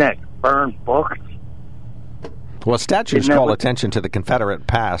going to do next? Burn books? Well, statutes call attention to the Confederate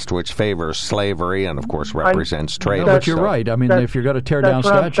past, which favors slavery and, of course, represents trade. But you're right. I mean, if you're going to tear down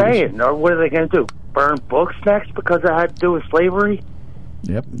statues... That's what I'm saying. Or what are they going to do? Burn books next because it had to do with slavery?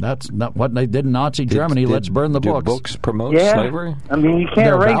 Yep, that's not what they did in Nazi Germany. Let's burn the books. Do books promote slavery? I mean, you can't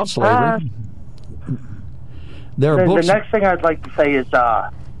erase slavery. There are books. The next thing I'd like to say is,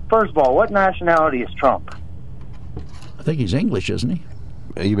 first of all, what nationality is Trump? I think he's English, isn't he?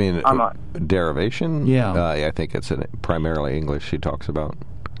 You mean derivation? Yeah. I think it's primarily English he talks about.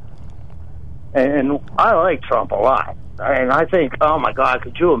 And I like Trump a lot. And I think, oh, my God,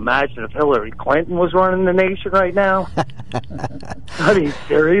 could you imagine if Hillary Clinton was running the nation right now? I mean,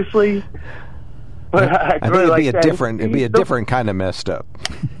 seriously? But I think it'd be a different kind of messed up.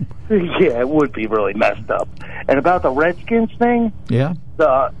 Yeah, it would be really messed up. And about the Redskins thing,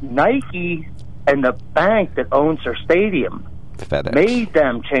 the Nike and the bank that owns their stadium made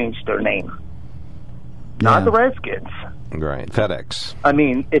them change their name. Not the Redskins. Right, FedEx. I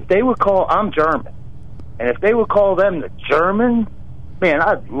mean, if they would call, I'm German, and if they would call them the German, man,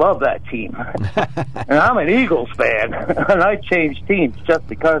 I'd love that team. And I'm an Eagles fan, and I'd change teams just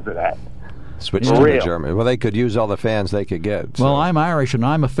because of that. Switch to the German. Well, they could use all the fans they could get. So. Well, I'm Irish, and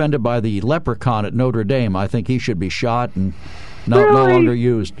I'm offended by the leprechaun at Notre Dame. I think he should be shot and no longer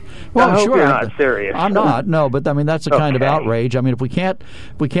used. Well, I hope sure. You're not serious. I'm not. No, but I mean that's the kind of outrage. I mean, if we can't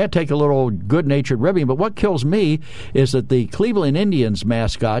take a little good-natured ribbing. But what kills me is that the Cleveland Indians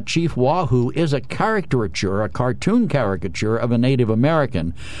mascot, Chief Wahoo, is a cartoon caricature of a Native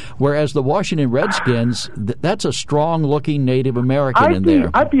American, whereas the Washington Redskins, that's a strong-looking Native American in there.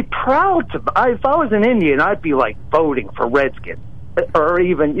 I'd be proud to. If I was an Indian, I'd be like voting for Redskins, or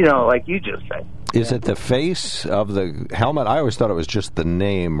even like you just said. Is it the face of the helmet? I always thought it was just the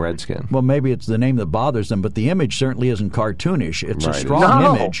name Redskin. Well, maybe it's the name that bothers them, but the image certainly isn't cartoonish. It's a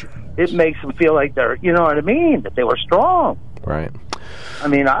strong image. It makes them feel like they're, you know what I mean, that they were strong. Right. I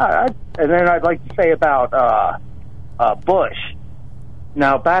mean, and then I'd like to say about Bush.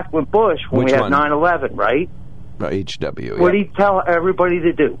 Now, back when we had 9/11, right? HW. What did he tell everybody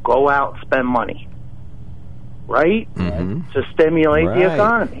to do? Go out and spend money. Right? Mm-hmm. To stimulate the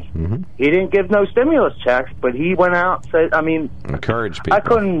economy. Mm-hmm. He didn't give no stimulus checks, but he went out and said, I mean... Encourage people. I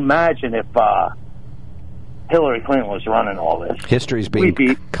couldn't imagine if Hillary Clinton was running all this. History's being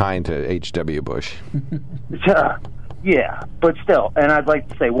kind to H.W. Bush. Yeah, but still. And I'd like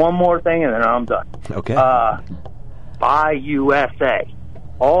to say one more thing, and then I'm done. Okay. Buy USA.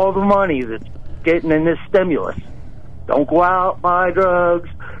 All the money that's getting in this stimulus. Don't go out and buy drugs.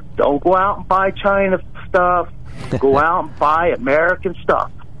 Don't go out and buy China stuff. Go out and buy American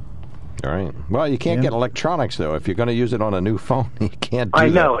stuff. All right. Well, you can't get electronics, though. If you're going to use it on a new phone, you can't do that. I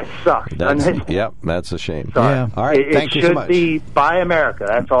know. It sucks. That's a shame. Sorry. Yeah. All right. Thank you so much. It should be buy America.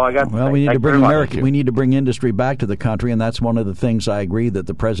 That's all I got to say. Well, we need to bring industry back to the country, and that's one of the things I agree that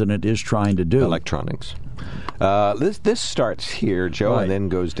the president is trying to do. Electronics. This starts here, Joe, and then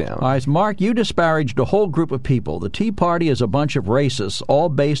goes down. All right, Mark, you disparaged a whole group of people. The Tea Party is a bunch of racists, all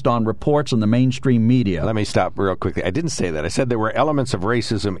based on reports in the mainstream media. Let me stop real quickly. I didn't say that. I said there were elements of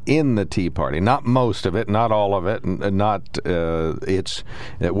racism in the Tea Party. Not most of it, not all of it,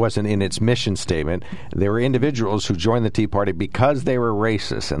 it wasn't in its mission statement. There were individuals who joined the Tea Party because they were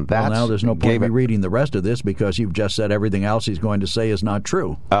racist, and that's... Well, now there's no point in me reading the rest of this because you've just said everything else he's going to say is not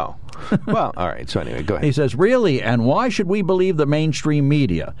true. Oh. Well, all right. So anyway, go ahead. He says, really, and why should we believe the mainstream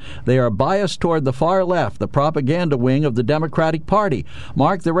media? They are biased toward the far left, the propaganda wing of the Democratic Party.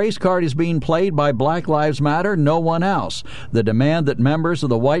 Mark, the race card is being played by Black Lives Matter, no one else. The demand that members of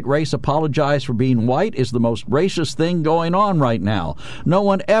the white race apologize for being white is the most racist thing going on right now. No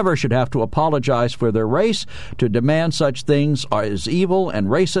one ever should have to apologize for their race. To demand such things is evil and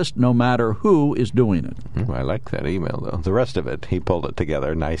racist, no matter who is doing it. Oh, I like that email, though. The rest of it, he pulled it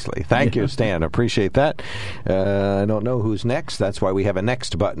together nicely. Thank you, Stan. Appreciate that. I don't know who's next. That's why we have a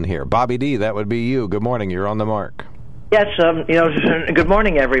next button here. Bobby D., that would be you. Good morning. You're on the mark. Yes, good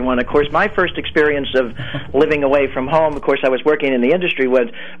morning, everyone. Of course, my first experience of living away from home, of course, I was working in the industry, was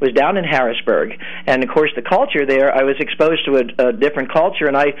down in Harrisburg. And, of course, the culture there, I was exposed to a different culture,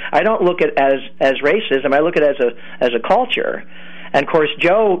 and I don't look at it as racism. I look at it as a culture. And, of course,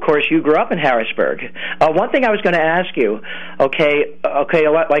 Joe, you grew up in Harrisburg. One thing I was going to ask you, okay,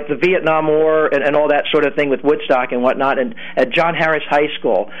 like the Vietnam War and all that sort of thing with Woodstock and whatnot, and at John Harris High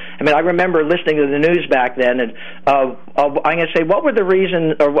School. I mean, I remember listening to the news back then, and I'm going to say, what were the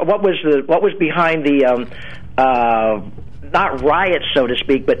reason, or what was behind the not riots, so to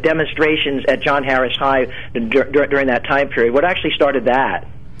speak, but demonstrations at John Harris High during that time period? What actually started that?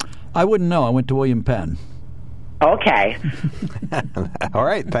 I wouldn't know. I went to William Penn. Okay. All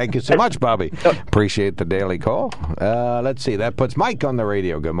right. Thank you so much, Bobby. Appreciate the daily call. Let's see. That puts Mike on the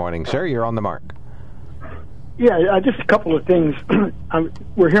radio. Good morning, sir. You're on the mark. Yeah, just a couple of things.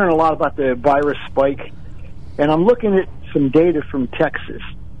 We're hearing a lot about the virus spike, and I'm looking at some data from Texas.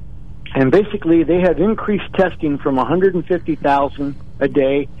 And basically, they have increased testing from 150,000 a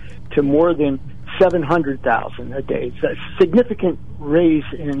day to more than 700,000 a day. It's a significant raise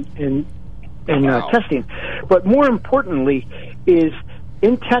in testing. But more importantly is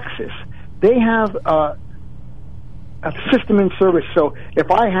in Texas, they have a system in service. So if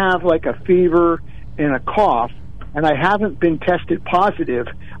I have like a fever and a cough and I haven't been tested positive,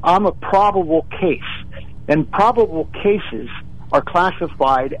 I'm a probable case. And probable cases are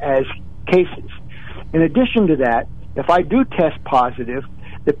classified as cases. In addition to that, if I do test positive,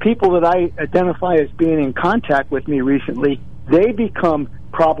 the people that I identify as being in contact with me recently, they become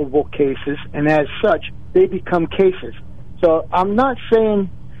probable cases, and as such, they become cases. So I'm not saying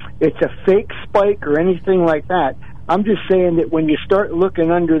it's a fake spike or anything like that. I'm just saying that when you start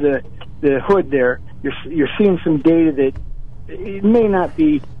looking under the hood there, you're seeing some data that it may not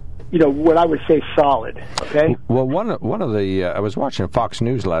be, what I would say solid. Okay. Well, one of the I was watching Fox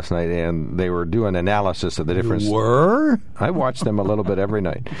News last night, and they were doing analysis of the difference. You were? I watch them a little bit every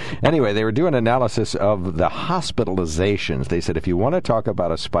night. Anyway, they were doing analysis of the hospitalizations. They said if you want to talk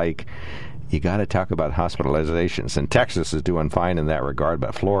about a spike, you got to talk about hospitalizations. And Texas is doing fine in that regard,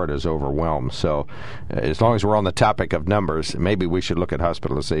 but Florida is overwhelmed. So as long as we're on the topic of numbers, maybe we should look at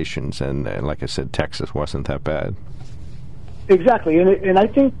hospitalizations. And like I said, Texas wasn't that bad. Exactly, and I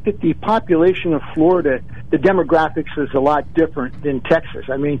think that the population of Florida, the demographics is a lot different than Texas.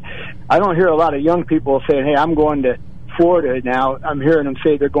 I mean, I don't hear a lot of young people saying, hey, I'm going to Florida now. I'm hearing them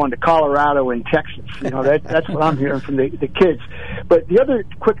say they're going to Colorado and Texas. That's what I'm hearing from the kids. But the other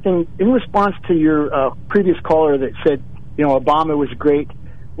quick thing, in response to your previous caller that said, Obama was great,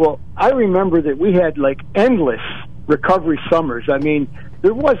 well, I remember that we had like endless recovery summers. I mean,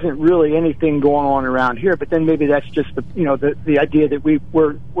 there wasn't really anything going on around here, but then maybe that's just the idea that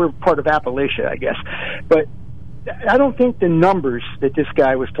we're part of Appalachia, I guess. But I don't think the numbers that this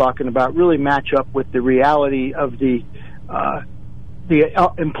guy was talking about really match up with the reality of the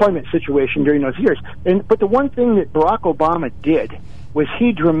employment situation during those years. But the one thing that Barack Obama did was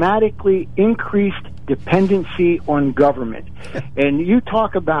he dramatically increased dependency on government. And you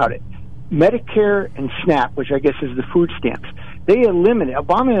talk about it. Medicare and SNAP, which I guess is the food stamps,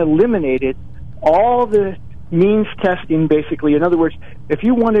 Obama eliminated all the means testing, basically. In other words, if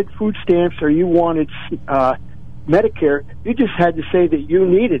you wanted food stamps or you wanted Medicare, you just had to say that you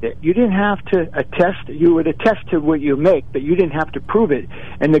needed it. You didn't have to attest. You would attest to what you make, but you didn't have to prove it.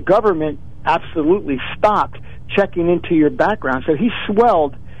 And the government absolutely stopped checking into your background. So he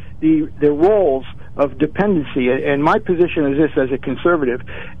swelled the roles of dependency. And my position is this as a conservative,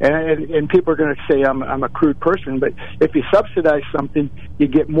 and people are going to say I'm a crude person, but if you subsidize something, you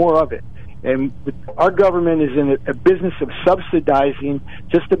get more of it. And our government is in a business of subsidizing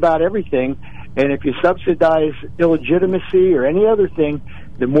just about everything. And if you subsidize illegitimacy or any other thing,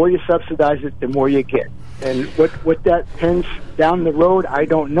 the more you subsidize it, the more you get. And what that tends down the road, I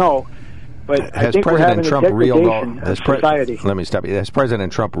don't know. But I think we're having a degradation of society. Let me stop you. Has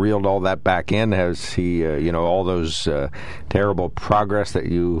President Trump reeled all that back in? Has he, all those terrible progress that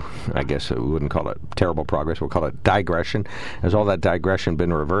I guess we wouldn't call it terrible progress, we'll call it digression. Has all that digression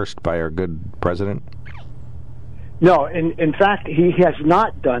been reversed by our good president? No, in fact, he has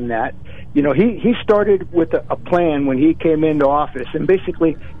not done that. He started with a plan when he came into office, and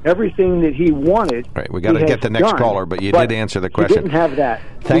basically everything that he wanted. Right, we got to get the next caller, but you did answer the question. He didn't have that.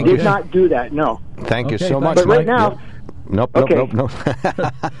 He did not do that. No. Thank you so much, but right Mike. now. Nope.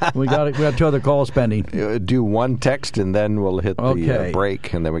 we got two other calls pending. Do one text, and then we'll hit the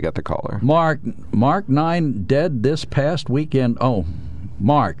break, and then we got the caller. Mark, 9 dead this past weekend. Oh.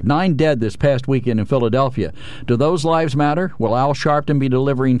 Mark, 9 dead this past weekend in Philadelphia. Do those lives matter? Will Al Sharpton be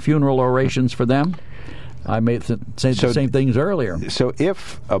delivering funeral orations for them? I may say the same things earlier. So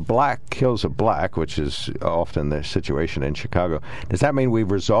if a black kills a black, which is often the situation in Chicago, does that mean we've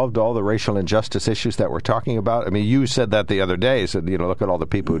resolved all the racial injustice issues that we're talking about? I mean, you said that the other day. Said, look at all the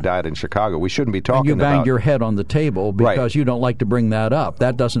people who died in Chicago. We shouldn't be talking about... You banged your head on the table because you don't like to bring that up.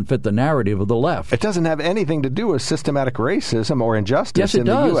 That doesn't fit the narrative of the left. It doesn't have anything to do with systematic racism or injustice in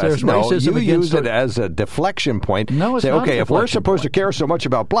the does. U.S. There's racism you use it as a deflection point. No, it's say, not okay, a if we're supposed point. to care so much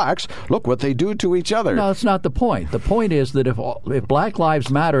about blacks, look what they do to each other. No, that's not the point. The point is that if Black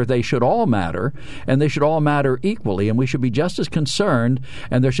Lives Matter, they should all matter, and they should all matter equally, and we should be just as concerned,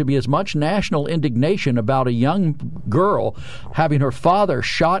 and there should be as much national indignation about a young girl having her father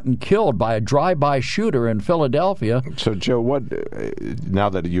shot and killed by a drive-by shooter in Philadelphia. So, Joe, now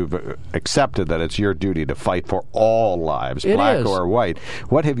that you've accepted that it's your duty to fight for all lives, black or white,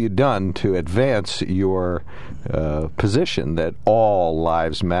 what have you done to advance your position that all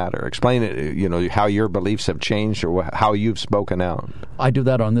lives matter? Explain it, how your beliefs have changed or how you've spoken out. I do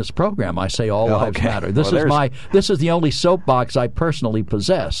that on this program. I say all lives matter. This is the only soapbox I personally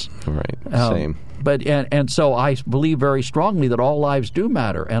possess. Right. Same. But so I believe very strongly that all lives do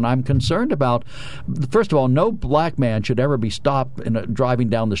matter, and I'm concerned about, first of all, no black man should ever be stopped driving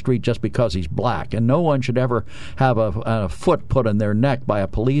down the street just because he's black, and no one should ever have a foot put in their neck by a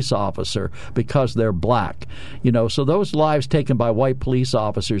police officer because they're black. So those lives taken by white police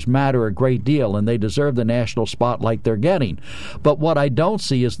officers matter a great deal, and they deserve the national spotlight they're getting. But what I don't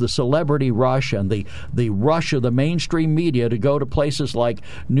see is the celebrity rush and the rush of the mainstream media to go to places like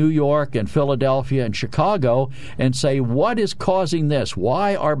New York and Philadelphia and Chicago and say, what is causing this?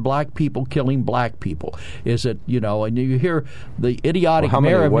 Why are black people killing black people? Is it, and you hear the idiotic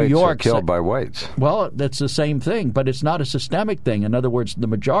mayor of New York are killed by whites? Well, that's the same thing, but it's not a systemic thing. In other words, the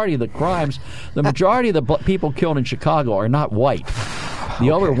majority of the crimes, the majority of the people killed in Chicago are not white.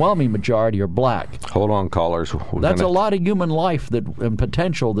 The overwhelming majority are black. Hold on, callers. That's a lot of human life and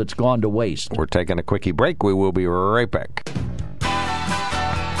potential that's gone to waste. We're taking a quickie break. We will be right back.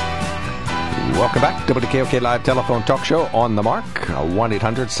 Welcome back. WKOK Live Telephone Talk Show on the Mark.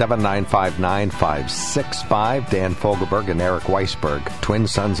 1-800-795-9565. Dan Fogelberg and Eric Weisberg, twin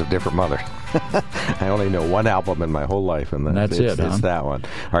sons of different mother. I only know one album in my whole life, and that's it. It's that one.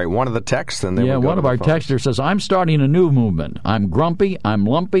 All right, one of the texts, and then we go one of our texters says, I'm starting a new movement. I'm grumpy, I'm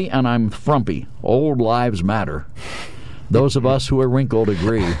lumpy, and I'm frumpy. Old lives matter. Those of us who are wrinkled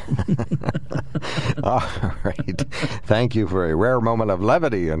agree. All right. Thank you for a rare moment of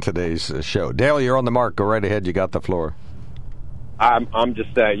levity on today's show. Dale, you're on the mark. Go right ahead. You got the floor. I'm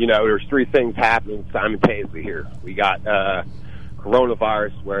just saying, there's three things happening simultaneously here. We got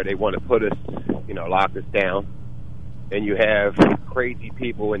coronavirus, where they want to put us, lock us down. And you have crazy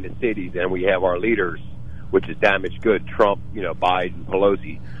people in the cities, and we have our leaders, which is damaged good. Trump, Biden,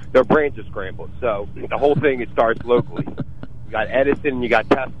 Pelosi. Their brains are scrambled. So the whole thing, it starts locally. You got Edison and you got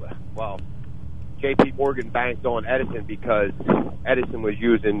Tesla. Well, J.P. Morgan banked on Edison because Edison was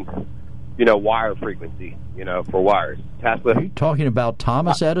using, wire frequency, for wires. Tesla. Are you talking about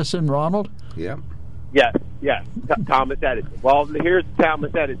Thomas Edison, Ronald? Yeah. Yes. Thomas Edison. Well, here's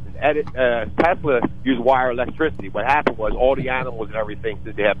Thomas Edison. Tesla used wire electricity. What happened was all the animals and everything,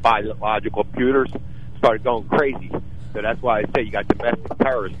 since they have biological computers, started going crazy. So that's why I say you got domestic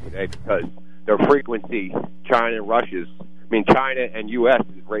terrorists today, because their frequency, China and U.S.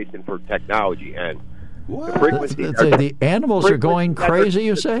 is racing for technology, and the frequency. The animals are going crazy,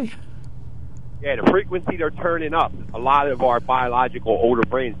 you say? Yeah, the frequency they're turning up. A lot of our biological older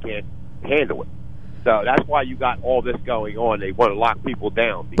brains can't handle it. So that's why you got all this going on. They want to lock people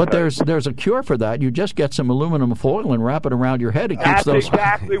down. But there's a cure for that. You just get some aluminum foil and wrap it around your head. It keeps those. That's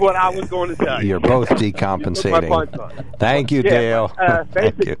exactly what I was going to tell you. You're both decompensating. Thank you, Dale.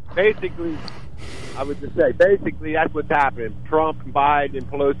 Thank you. Basically, I would just say, that's what's happening. Trump, Biden, and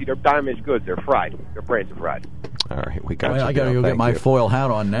Pelosi, they're damaged goods. They're fried. Their brains are fried. All right, we got you. I got to go get my foil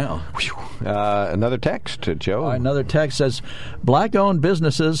hat on now. Another text, Joe. Another text says, black-owned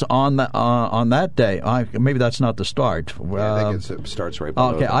businesses on that day. Maybe that's not the start. I think it starts right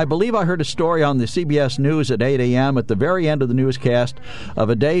below. Okay, I believe I heard a story on the CBS News at 8 a.m. at the very end of the newscast of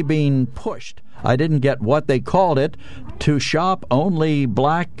a day being pushed. I didn't get what they called it, to shop only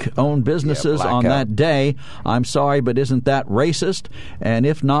black-owned businesses on that day. I'm sorry, but isn't that racist? And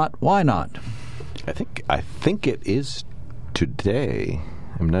if not, why not? I think it is today.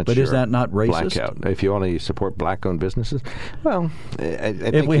 I'm not sure. But is that not racist? Blackout. If you only support black-owned businesses, well, I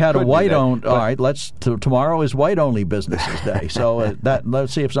think if we had a white-owned, all right. Tomorrow is white-only businesses day. So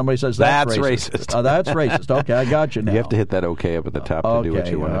let's see if somebody says that's racist. That's racist. Okay, I got you now. You have to hit that OK up at the top to do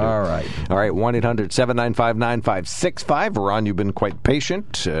what you want to do. All right. All right. 1-800-795-9565. Ron, you've been quite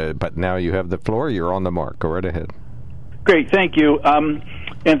patient, but now you have the floor. You're on the mark. Go right ahead. Great. Thank you.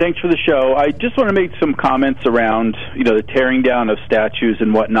 And thanks for the show. I just want to make some comments around, the tearing down of statues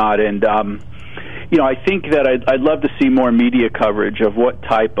and whatnot. And, I think that I'd love to see more media coverage of what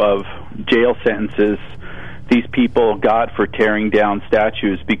type of jail sentences these people got for tearing down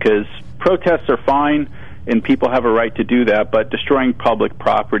statues, because protests are fine and people have a right to do that, but destroying public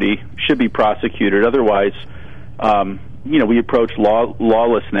property should be prosecuted. Otherwise, we approach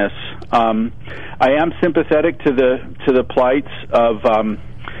lawlessness. I am sympathetic to the plights of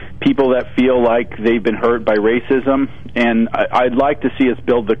people that feel like they've been hurt by racism, and I'd like to see us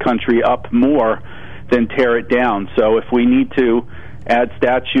build the country up more than tear it down. So if we need to add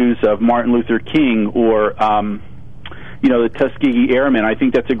statues of Martin Luther King or the Tuskegee Airmen, I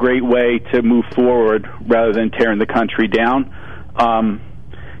think that's a great way to move forward rather than tearing the country down.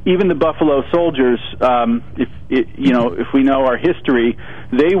 Even the Buffalo Soldiers, if we know our history,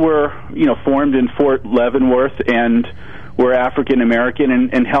 they were formed in Fort Leavenworth and were African American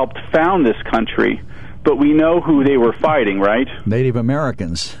and helped found this country. But we know who they were fighting, right? Native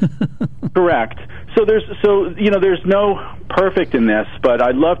Americans. Correct. So there's no perfect in this, but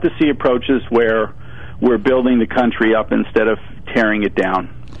I'd love to see approaches where we're building the country up instead of tearing it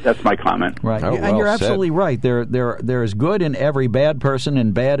down. That's my comment. Right, and you're absolutely right. There is good in every bad person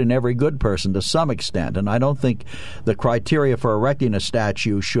and bad in every good person to some extent, and I don't think the criteria for erecting a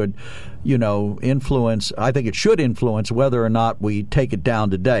statue should influence. I think it should influence whether or not we take it down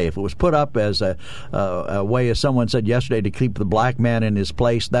today. If it was put up as a way, as someone said yesterday, to keep the black man in his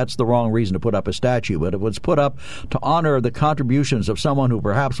place, that's the wrong reason to put up a statue. But if it was put up to honor the contributions of someone who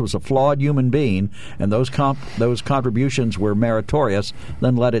perhaps was a flawed human being, and those contributions were meritorious,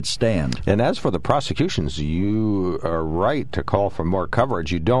 then let it stand. And as for the prosecutions, you are right to call for more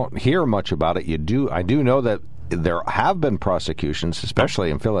coverage. You don't hear much about it. I do know that there have been prosecutions,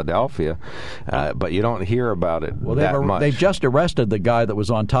 especially in Philadelphia, but you don't hear about it that much. They've just arrested the guy that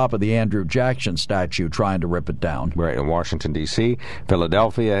was on top of the Andrew Jackson statue trying to rip it down. Right, in Washington, D.C.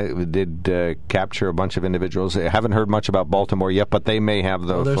 Philadelphia did capture a bunch of individuals. I haven't heard much about Baltimore yet, but they may have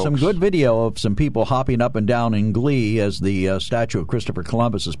those. There's some good video of some people hopping up and down in glee as the statue of Christopher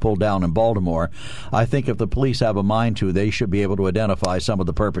Columbus is pulled down in Baltimore. I think if the police have a mind to, they should be able to identify some of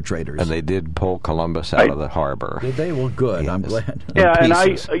the perpetrators. And they did pull Columbus out of the harbor. Did they? Well, good. I'm glad. Yeah, and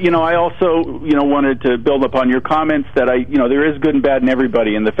I also, wanted to build upon your comments that there is good and bad in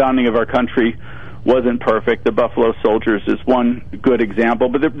everybody, and the founding of our country wasn't perfect. The Buffalo Soldiers is one good example,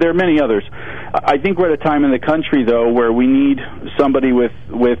 but there are many others. I think we're at a time in the country, though, where we need somebody with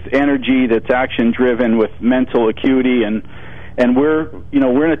energy that's action-driven, with mental acuity, and we're in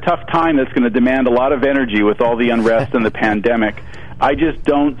a tough time that's going to demand a lot of energy with all the unrest and the pandemic. I just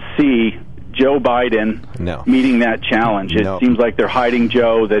don't see Joe Biden meeting that challenge. It seems like they're hiding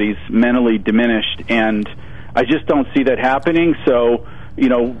Joe, that he's mentally diminished, and I just don't see that happening. So,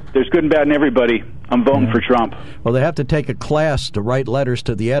 there's good and bad in everybody. I'm voting for Trump. Well, they have to take a class to write letters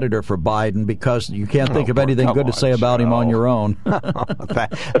to the editor for Biden because you can't think of anything good to say about him on your own.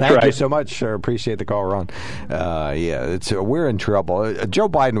 Thank you so much. Appreciate the call, Ron. We're in trouble. Joe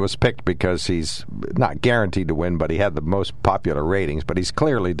Biden was picked because he's not guaranteed to win, but he had the most popular ratings, but he's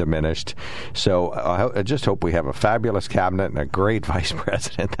clearly diminished. So I just hope we have a fabulous cabinet and a great vice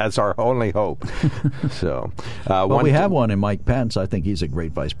president. That's our only hope. So, we have one in Mike Pence. I think he's a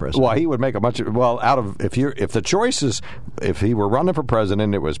great vice president. Well, he would make if the choices, if he were running for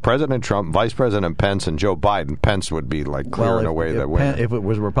president, it was President Trump, Vice President Pence, and Joe Biden. Pence would be clearing away the win. If it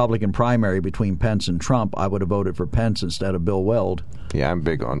was a Republican primary between Pence and Trump, I would have voted for Pence instead of Bill Weld. Yeah, I'm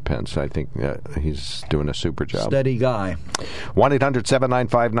big on Pence. I think he's doing a super job. Steady guy.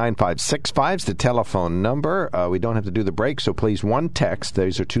 1-800-795-9565 is the telephone number. We don't have to do the break, so please one text.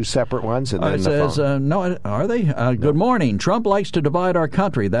 These are two separate ones, and then it says, no, are they? Good morning. Trump likes to divide our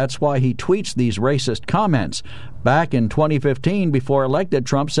country. That's why he tweets these racist comments. Back in 2015, before elected,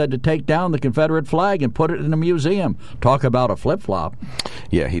 Trump said to take down the Confederate flag and put it in a museum. Talk about a flip-flop.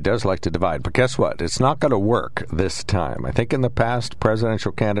 Yeah, he does like to divide. But guess what? It's not going to work this time. I think in the past,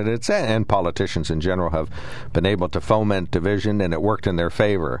 presidential candidates and politicians in general have been able to foment division, and it worked in their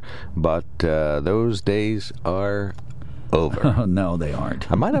favor. But those days are over. No, they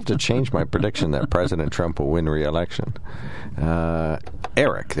aren't. I might have to change my prediction that President Trump will win re-election.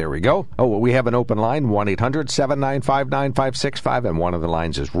 Eric, there we go. Oh, well, we have an open line, 1-800-795-9565, and one of the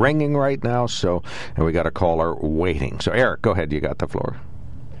lines is ringing right now, and we got a caller waiting. So, Eric, go ahead. You got the floor.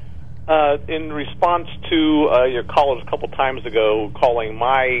 In response to your callers a couple times ago calling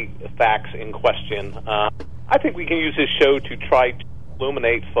my facts in question, I think we can use this show to try to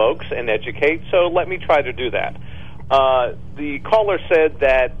illuminate folks and educate, so let me try to do that. The caller said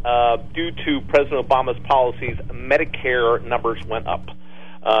that due to President Obama's policies, Medicare numbers went up.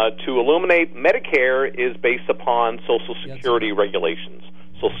 To illuminate, Medicare is based upon Social Security regulations.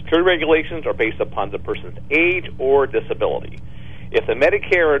 Social Security regulations are based upon the person's age or disability. If the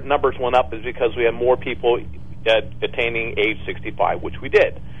Medicare numbers went up, it's because we have more people attaining age 65, which we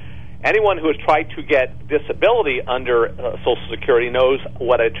did. Anyone who has tried to get disability under Social Security knows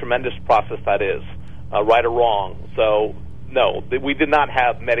what a tremendous process that is. right or wrong. So, no, we did not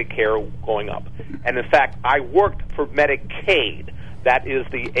have Medicare going up. And, in fact, I worked for Medicaid. That is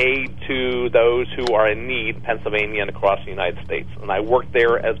the aid to those who are in need in Pennsylvania and across the United States. And I worked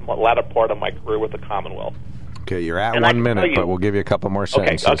there as the latter part of my career with the Commonwealth. Okay, you're at 1 minute, but we'll give you a couple more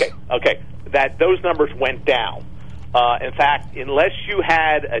sentences. Okay. That those numbers went down. In fact, unless you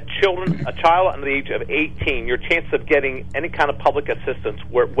had a child under the age of 18, your chance of getting any kind of public assistance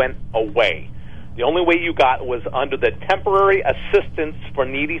went away. The only way you got was under the Temporary Assistance for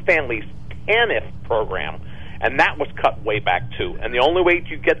Needy Families, TANF program, and that was cut way back too. And the only way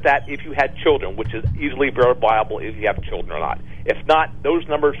you get that if you had children, which is easily verifiable if you have children or not. If not, those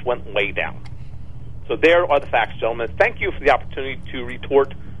numbers went way down. So there are the facts, gentlemen. Thank you for the opportunity to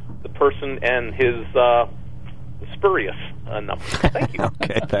retort the person and his spurious number. Thank you.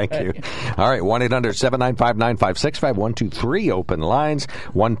 Okay, thank you. All right, 1-800-795-9565, 123 open lines,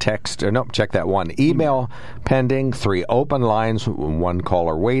 one text, check that one. Email pending, 3 open lines, 1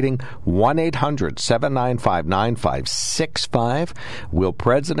 caller waiting, 1-800-795-9565. Will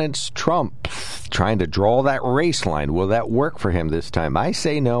President Trump trying to draw that race line, will that work for him this time? I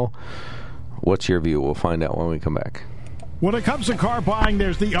say no. What's your view? We'll find out when we come back. When it comes to car buying,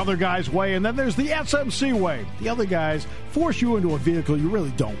 there's the other guy's way, and then there's the SMC way. The other guys force you into a vehicle you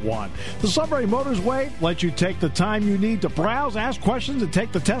really don't want. The Sunbury Motors way lets you take the time you need to browse, ask questions, and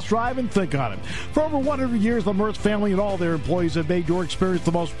take the test drive and think on it. For over 100 years, the Mertz family and all their employees have made your experience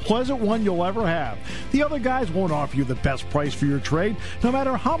the most pleasant one you'll ever have. The other guys won't offer you the best price for your trade, no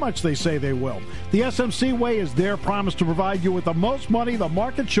matter how much they say they will. The SMC way is their promise to provide you with the most money the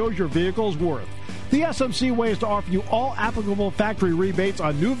market shows your vehicle is worth. The SMC way is to offer you all applicable factory rebates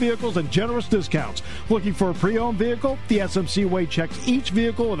on new vehicles and generous discounts. Looking for a pre-owned vehicle? The SMC way checks each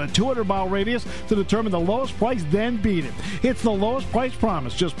vehicle with a 200-mile radius to determine the lowest price, then beat it. It's the lowest price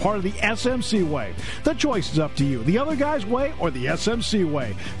promise, just part of the SMC way. The choice is up to you. The other guy's way or the SMC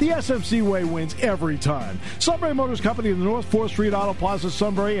way. The SMC way wins every time. Sunbury Motors Company in the North 4th Street Auto Plaza,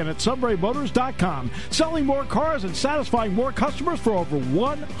 Sunbury, and at sunburymotors.com. Selling more cars and satisfying more customers for over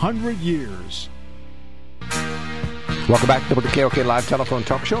 100 years. Welcome back to the KOK Live Telephone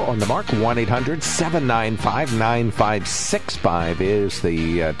Talk Show on the Mark. 1-800-795-9565 is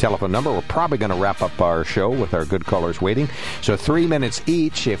the telephone number. We're probably going to wrap up our show with our good callers waiting. So 3 minutes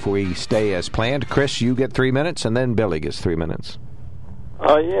each if we stay as planned. Chris, you get 3 minutes, and then Billy gets 3 minutes.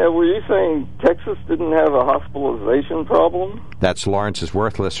 Yeah, were you saying Texas didn't have a hospitalization problem? That's Lawrence's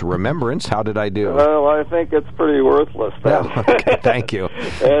worthless remembrance. How did I do? Well, I think it's pretty worthless. Okay, thank you.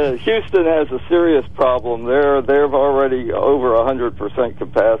 Houston has a serious problem. They're already over 100%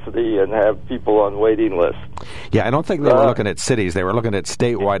 capacity and have people on waiting lists. Yeah, I don't think they were looking at cities. They were looking at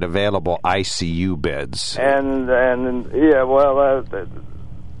statewide available ICU beds. And yeah, well,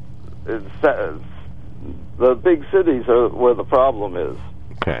 the big cities are where the problem is.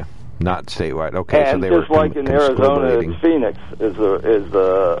 Okay, not statewide. Okay, and so they just were like in Arizona, Phoenix is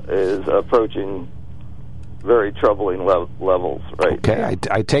approaching very troubling levels right Okay, now.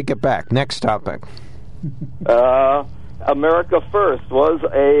 I take it back. Next topic. America First was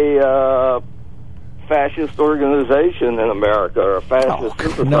a fascist organization in America, or a fascist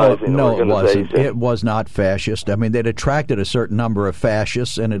sympathizing organization. It wasn't. It was not fascist. I mean, it attracted a certain number of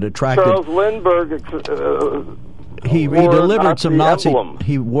fascists, and it attracted... Charles Lindbergh he delivered some Nazi...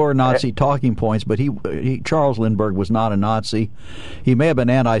 He wore Nazi talking points, but Charles Lindbergh was not a Nazi. He may have been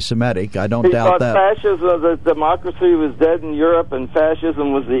anti-Semitic. I don't doubt that. He thought fascism, that democracy was dead in Europe, and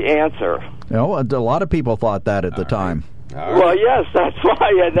fascism was the answer. You know, a lot of people thought that at the time. Right. Well, yes, that's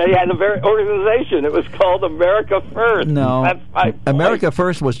why they had a very organization. It was called America First. No, America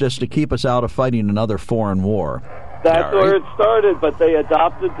First was just to keep us out of fighting another foreign war. That's where it started, but they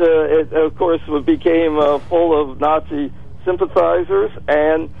adopted it. Of course, it became full of Nazi sympathizers,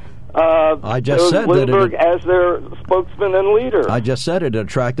 and I just said Lindbergh as their spokesman and leader. I just said it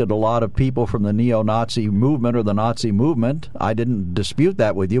attracted a lot of people from the neo-Nazi movement or the Nazi movement. I didn't dispute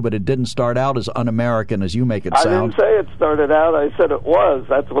that with you, but it didn't start out as un-American as you make it sound. I didn't say it started out. I said it was.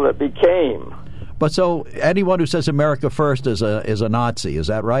 That's what it became. But so anyone who says America First is a Nazi, is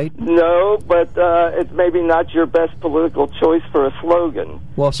that right? No, but it's maybe not your best political choice for a slogan.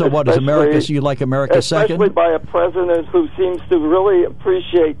 Well, so what is America? So you like America Second? Especially by a president who seems to really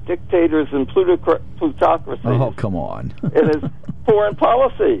appreciate dictators and plutocracy. Oh, come on! In his foreign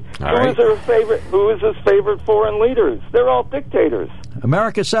policy, who is his favorite foreign leaders? They're all dictators.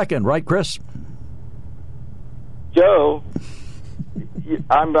 America Second, right, Chris? Joe.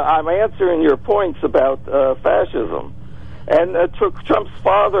 I'm answering your points about fascism, and Trump's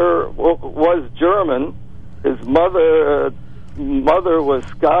father was German. His mother mother was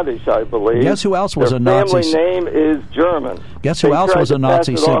Scottish, I believe. Guess who else was Their a Nazi? family name is German. Guess who else was a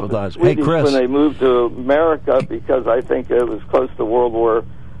Nazi sympathizer? Hey, Chris. When they moved to America, because I think it was close to World War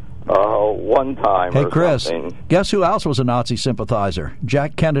one time. Hey, Chris. Something. Guess who else was a Nazi sympathizer?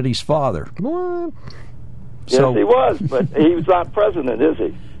 Jack Kennedy's father. What? Yes, he was, but he's not president, is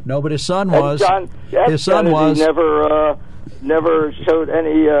he? No, but his son was. His son was. Never showed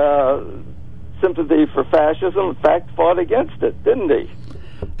any sympathy for fascism. In fact, fought against it, didn't he?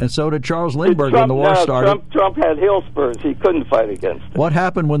 And so did Charles Lindbergh when the war started. Trump had heel spurs. He couldn't fight against it. What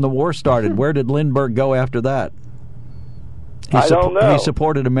happened when the war started? Where did Lindbergh go after that? I don't know. He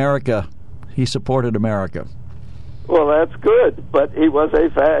supported America. Well, that's good, but he was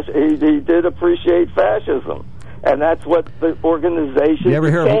he did appreciate fascism, and that's what the organization you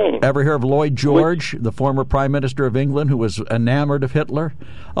ever became. Ever hear of Lloyd George, the former Prime Minister of England, who was enamored of Hitler?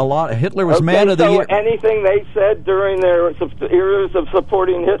 Hitler was man of the year. Anything they said during their years of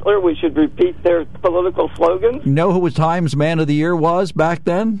supporting Hitler, we should repeat their political slogans? You know who Times Man of the Year was back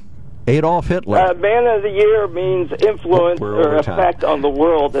then? Adolf Hitler. Man of the Year means influence or effect on the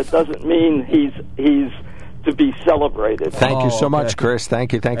world. It doesn't mean he's to be celebrated. Thank you so much, Chris.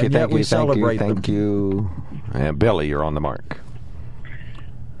 Thank you. Thank you. Billy, you're on the mark.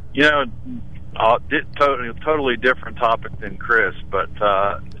 You know, totally different topic than Chris, but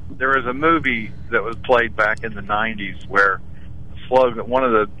there was a movie that was played back in the 90s where one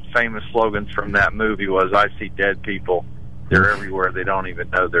of the famous slogans from that movie was, "I see dead people. They're everywhere. They don't even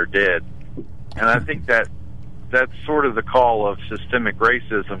know they're dead." And I think that's sort of the call of systemic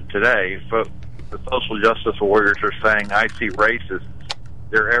racism today. The social justice warriors are saying, "I see racists.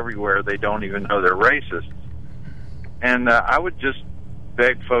 They're everywhere. They don't even know they're racists." And I would just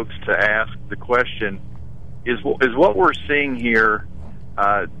beg folks to ask the question: Is what we're seeing here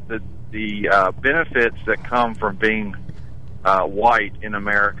the benefits that come from being white in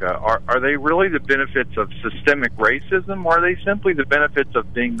America, are they really the benefits of systemic racism, or are they simply the benefits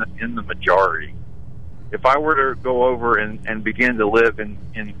of being in the majority? If I were to go over and begin to live in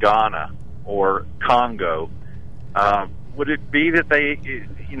Ghana or Congo, would it be that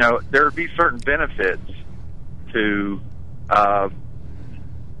there would be certain benefits to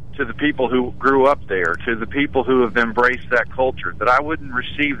the people who grew up there, to the people who have embraced that culture, that I wouldn't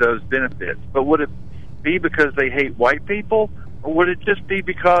receive those benefits? But would it be because they hate white people, or would it just be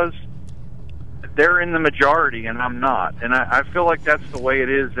because they're in the majority and I'm not? And I feel like that's the way it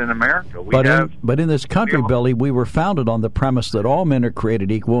is in America. But in this country, Billy, we were founded on the premise that all men are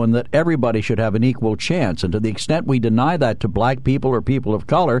created equal and that everybody should have an equal chance. And to the extent we deny that to black people or people of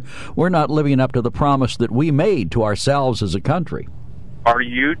color, we're not living up to the promise that we made to ourselves as a country. Are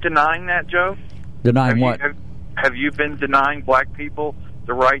you denying that, Joe? Denying what? Have you been denying black people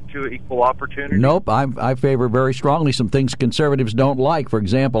the right to equal opportunity? Nope. I favor very strongly some things conservatives don't like. For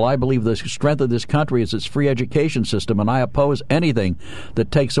example, I believe the strength of this country is its free education system, and I oppose anything that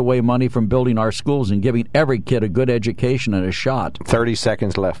takes away money from building our schools and giving every kid a good education and a shot. 30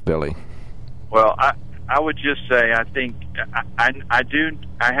 seconds left, Billy. Well, I would just say I think I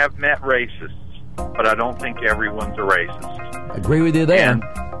have met racists, but I don't think everyone's a racist. I agree with you there.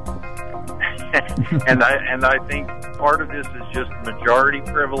 And I think part of this is just majority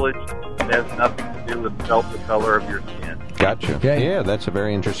privilege. It has nothing to do with the color of your skin. Gotcha. Okay. Yeah, that's a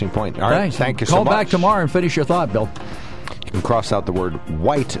very interesting point. All right, thanks. Thank you so much. Call back tomorrow and finish your thought, Bill. You can cross out the word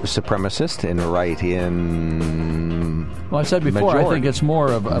white supremacist and write in... Well, I said before, majority. I think it's more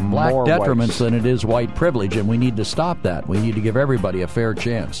of a black detriments than it is white privilege, and we need to stop that. We need to give everybody a fair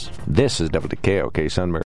chance. This is WKOK Sunbury.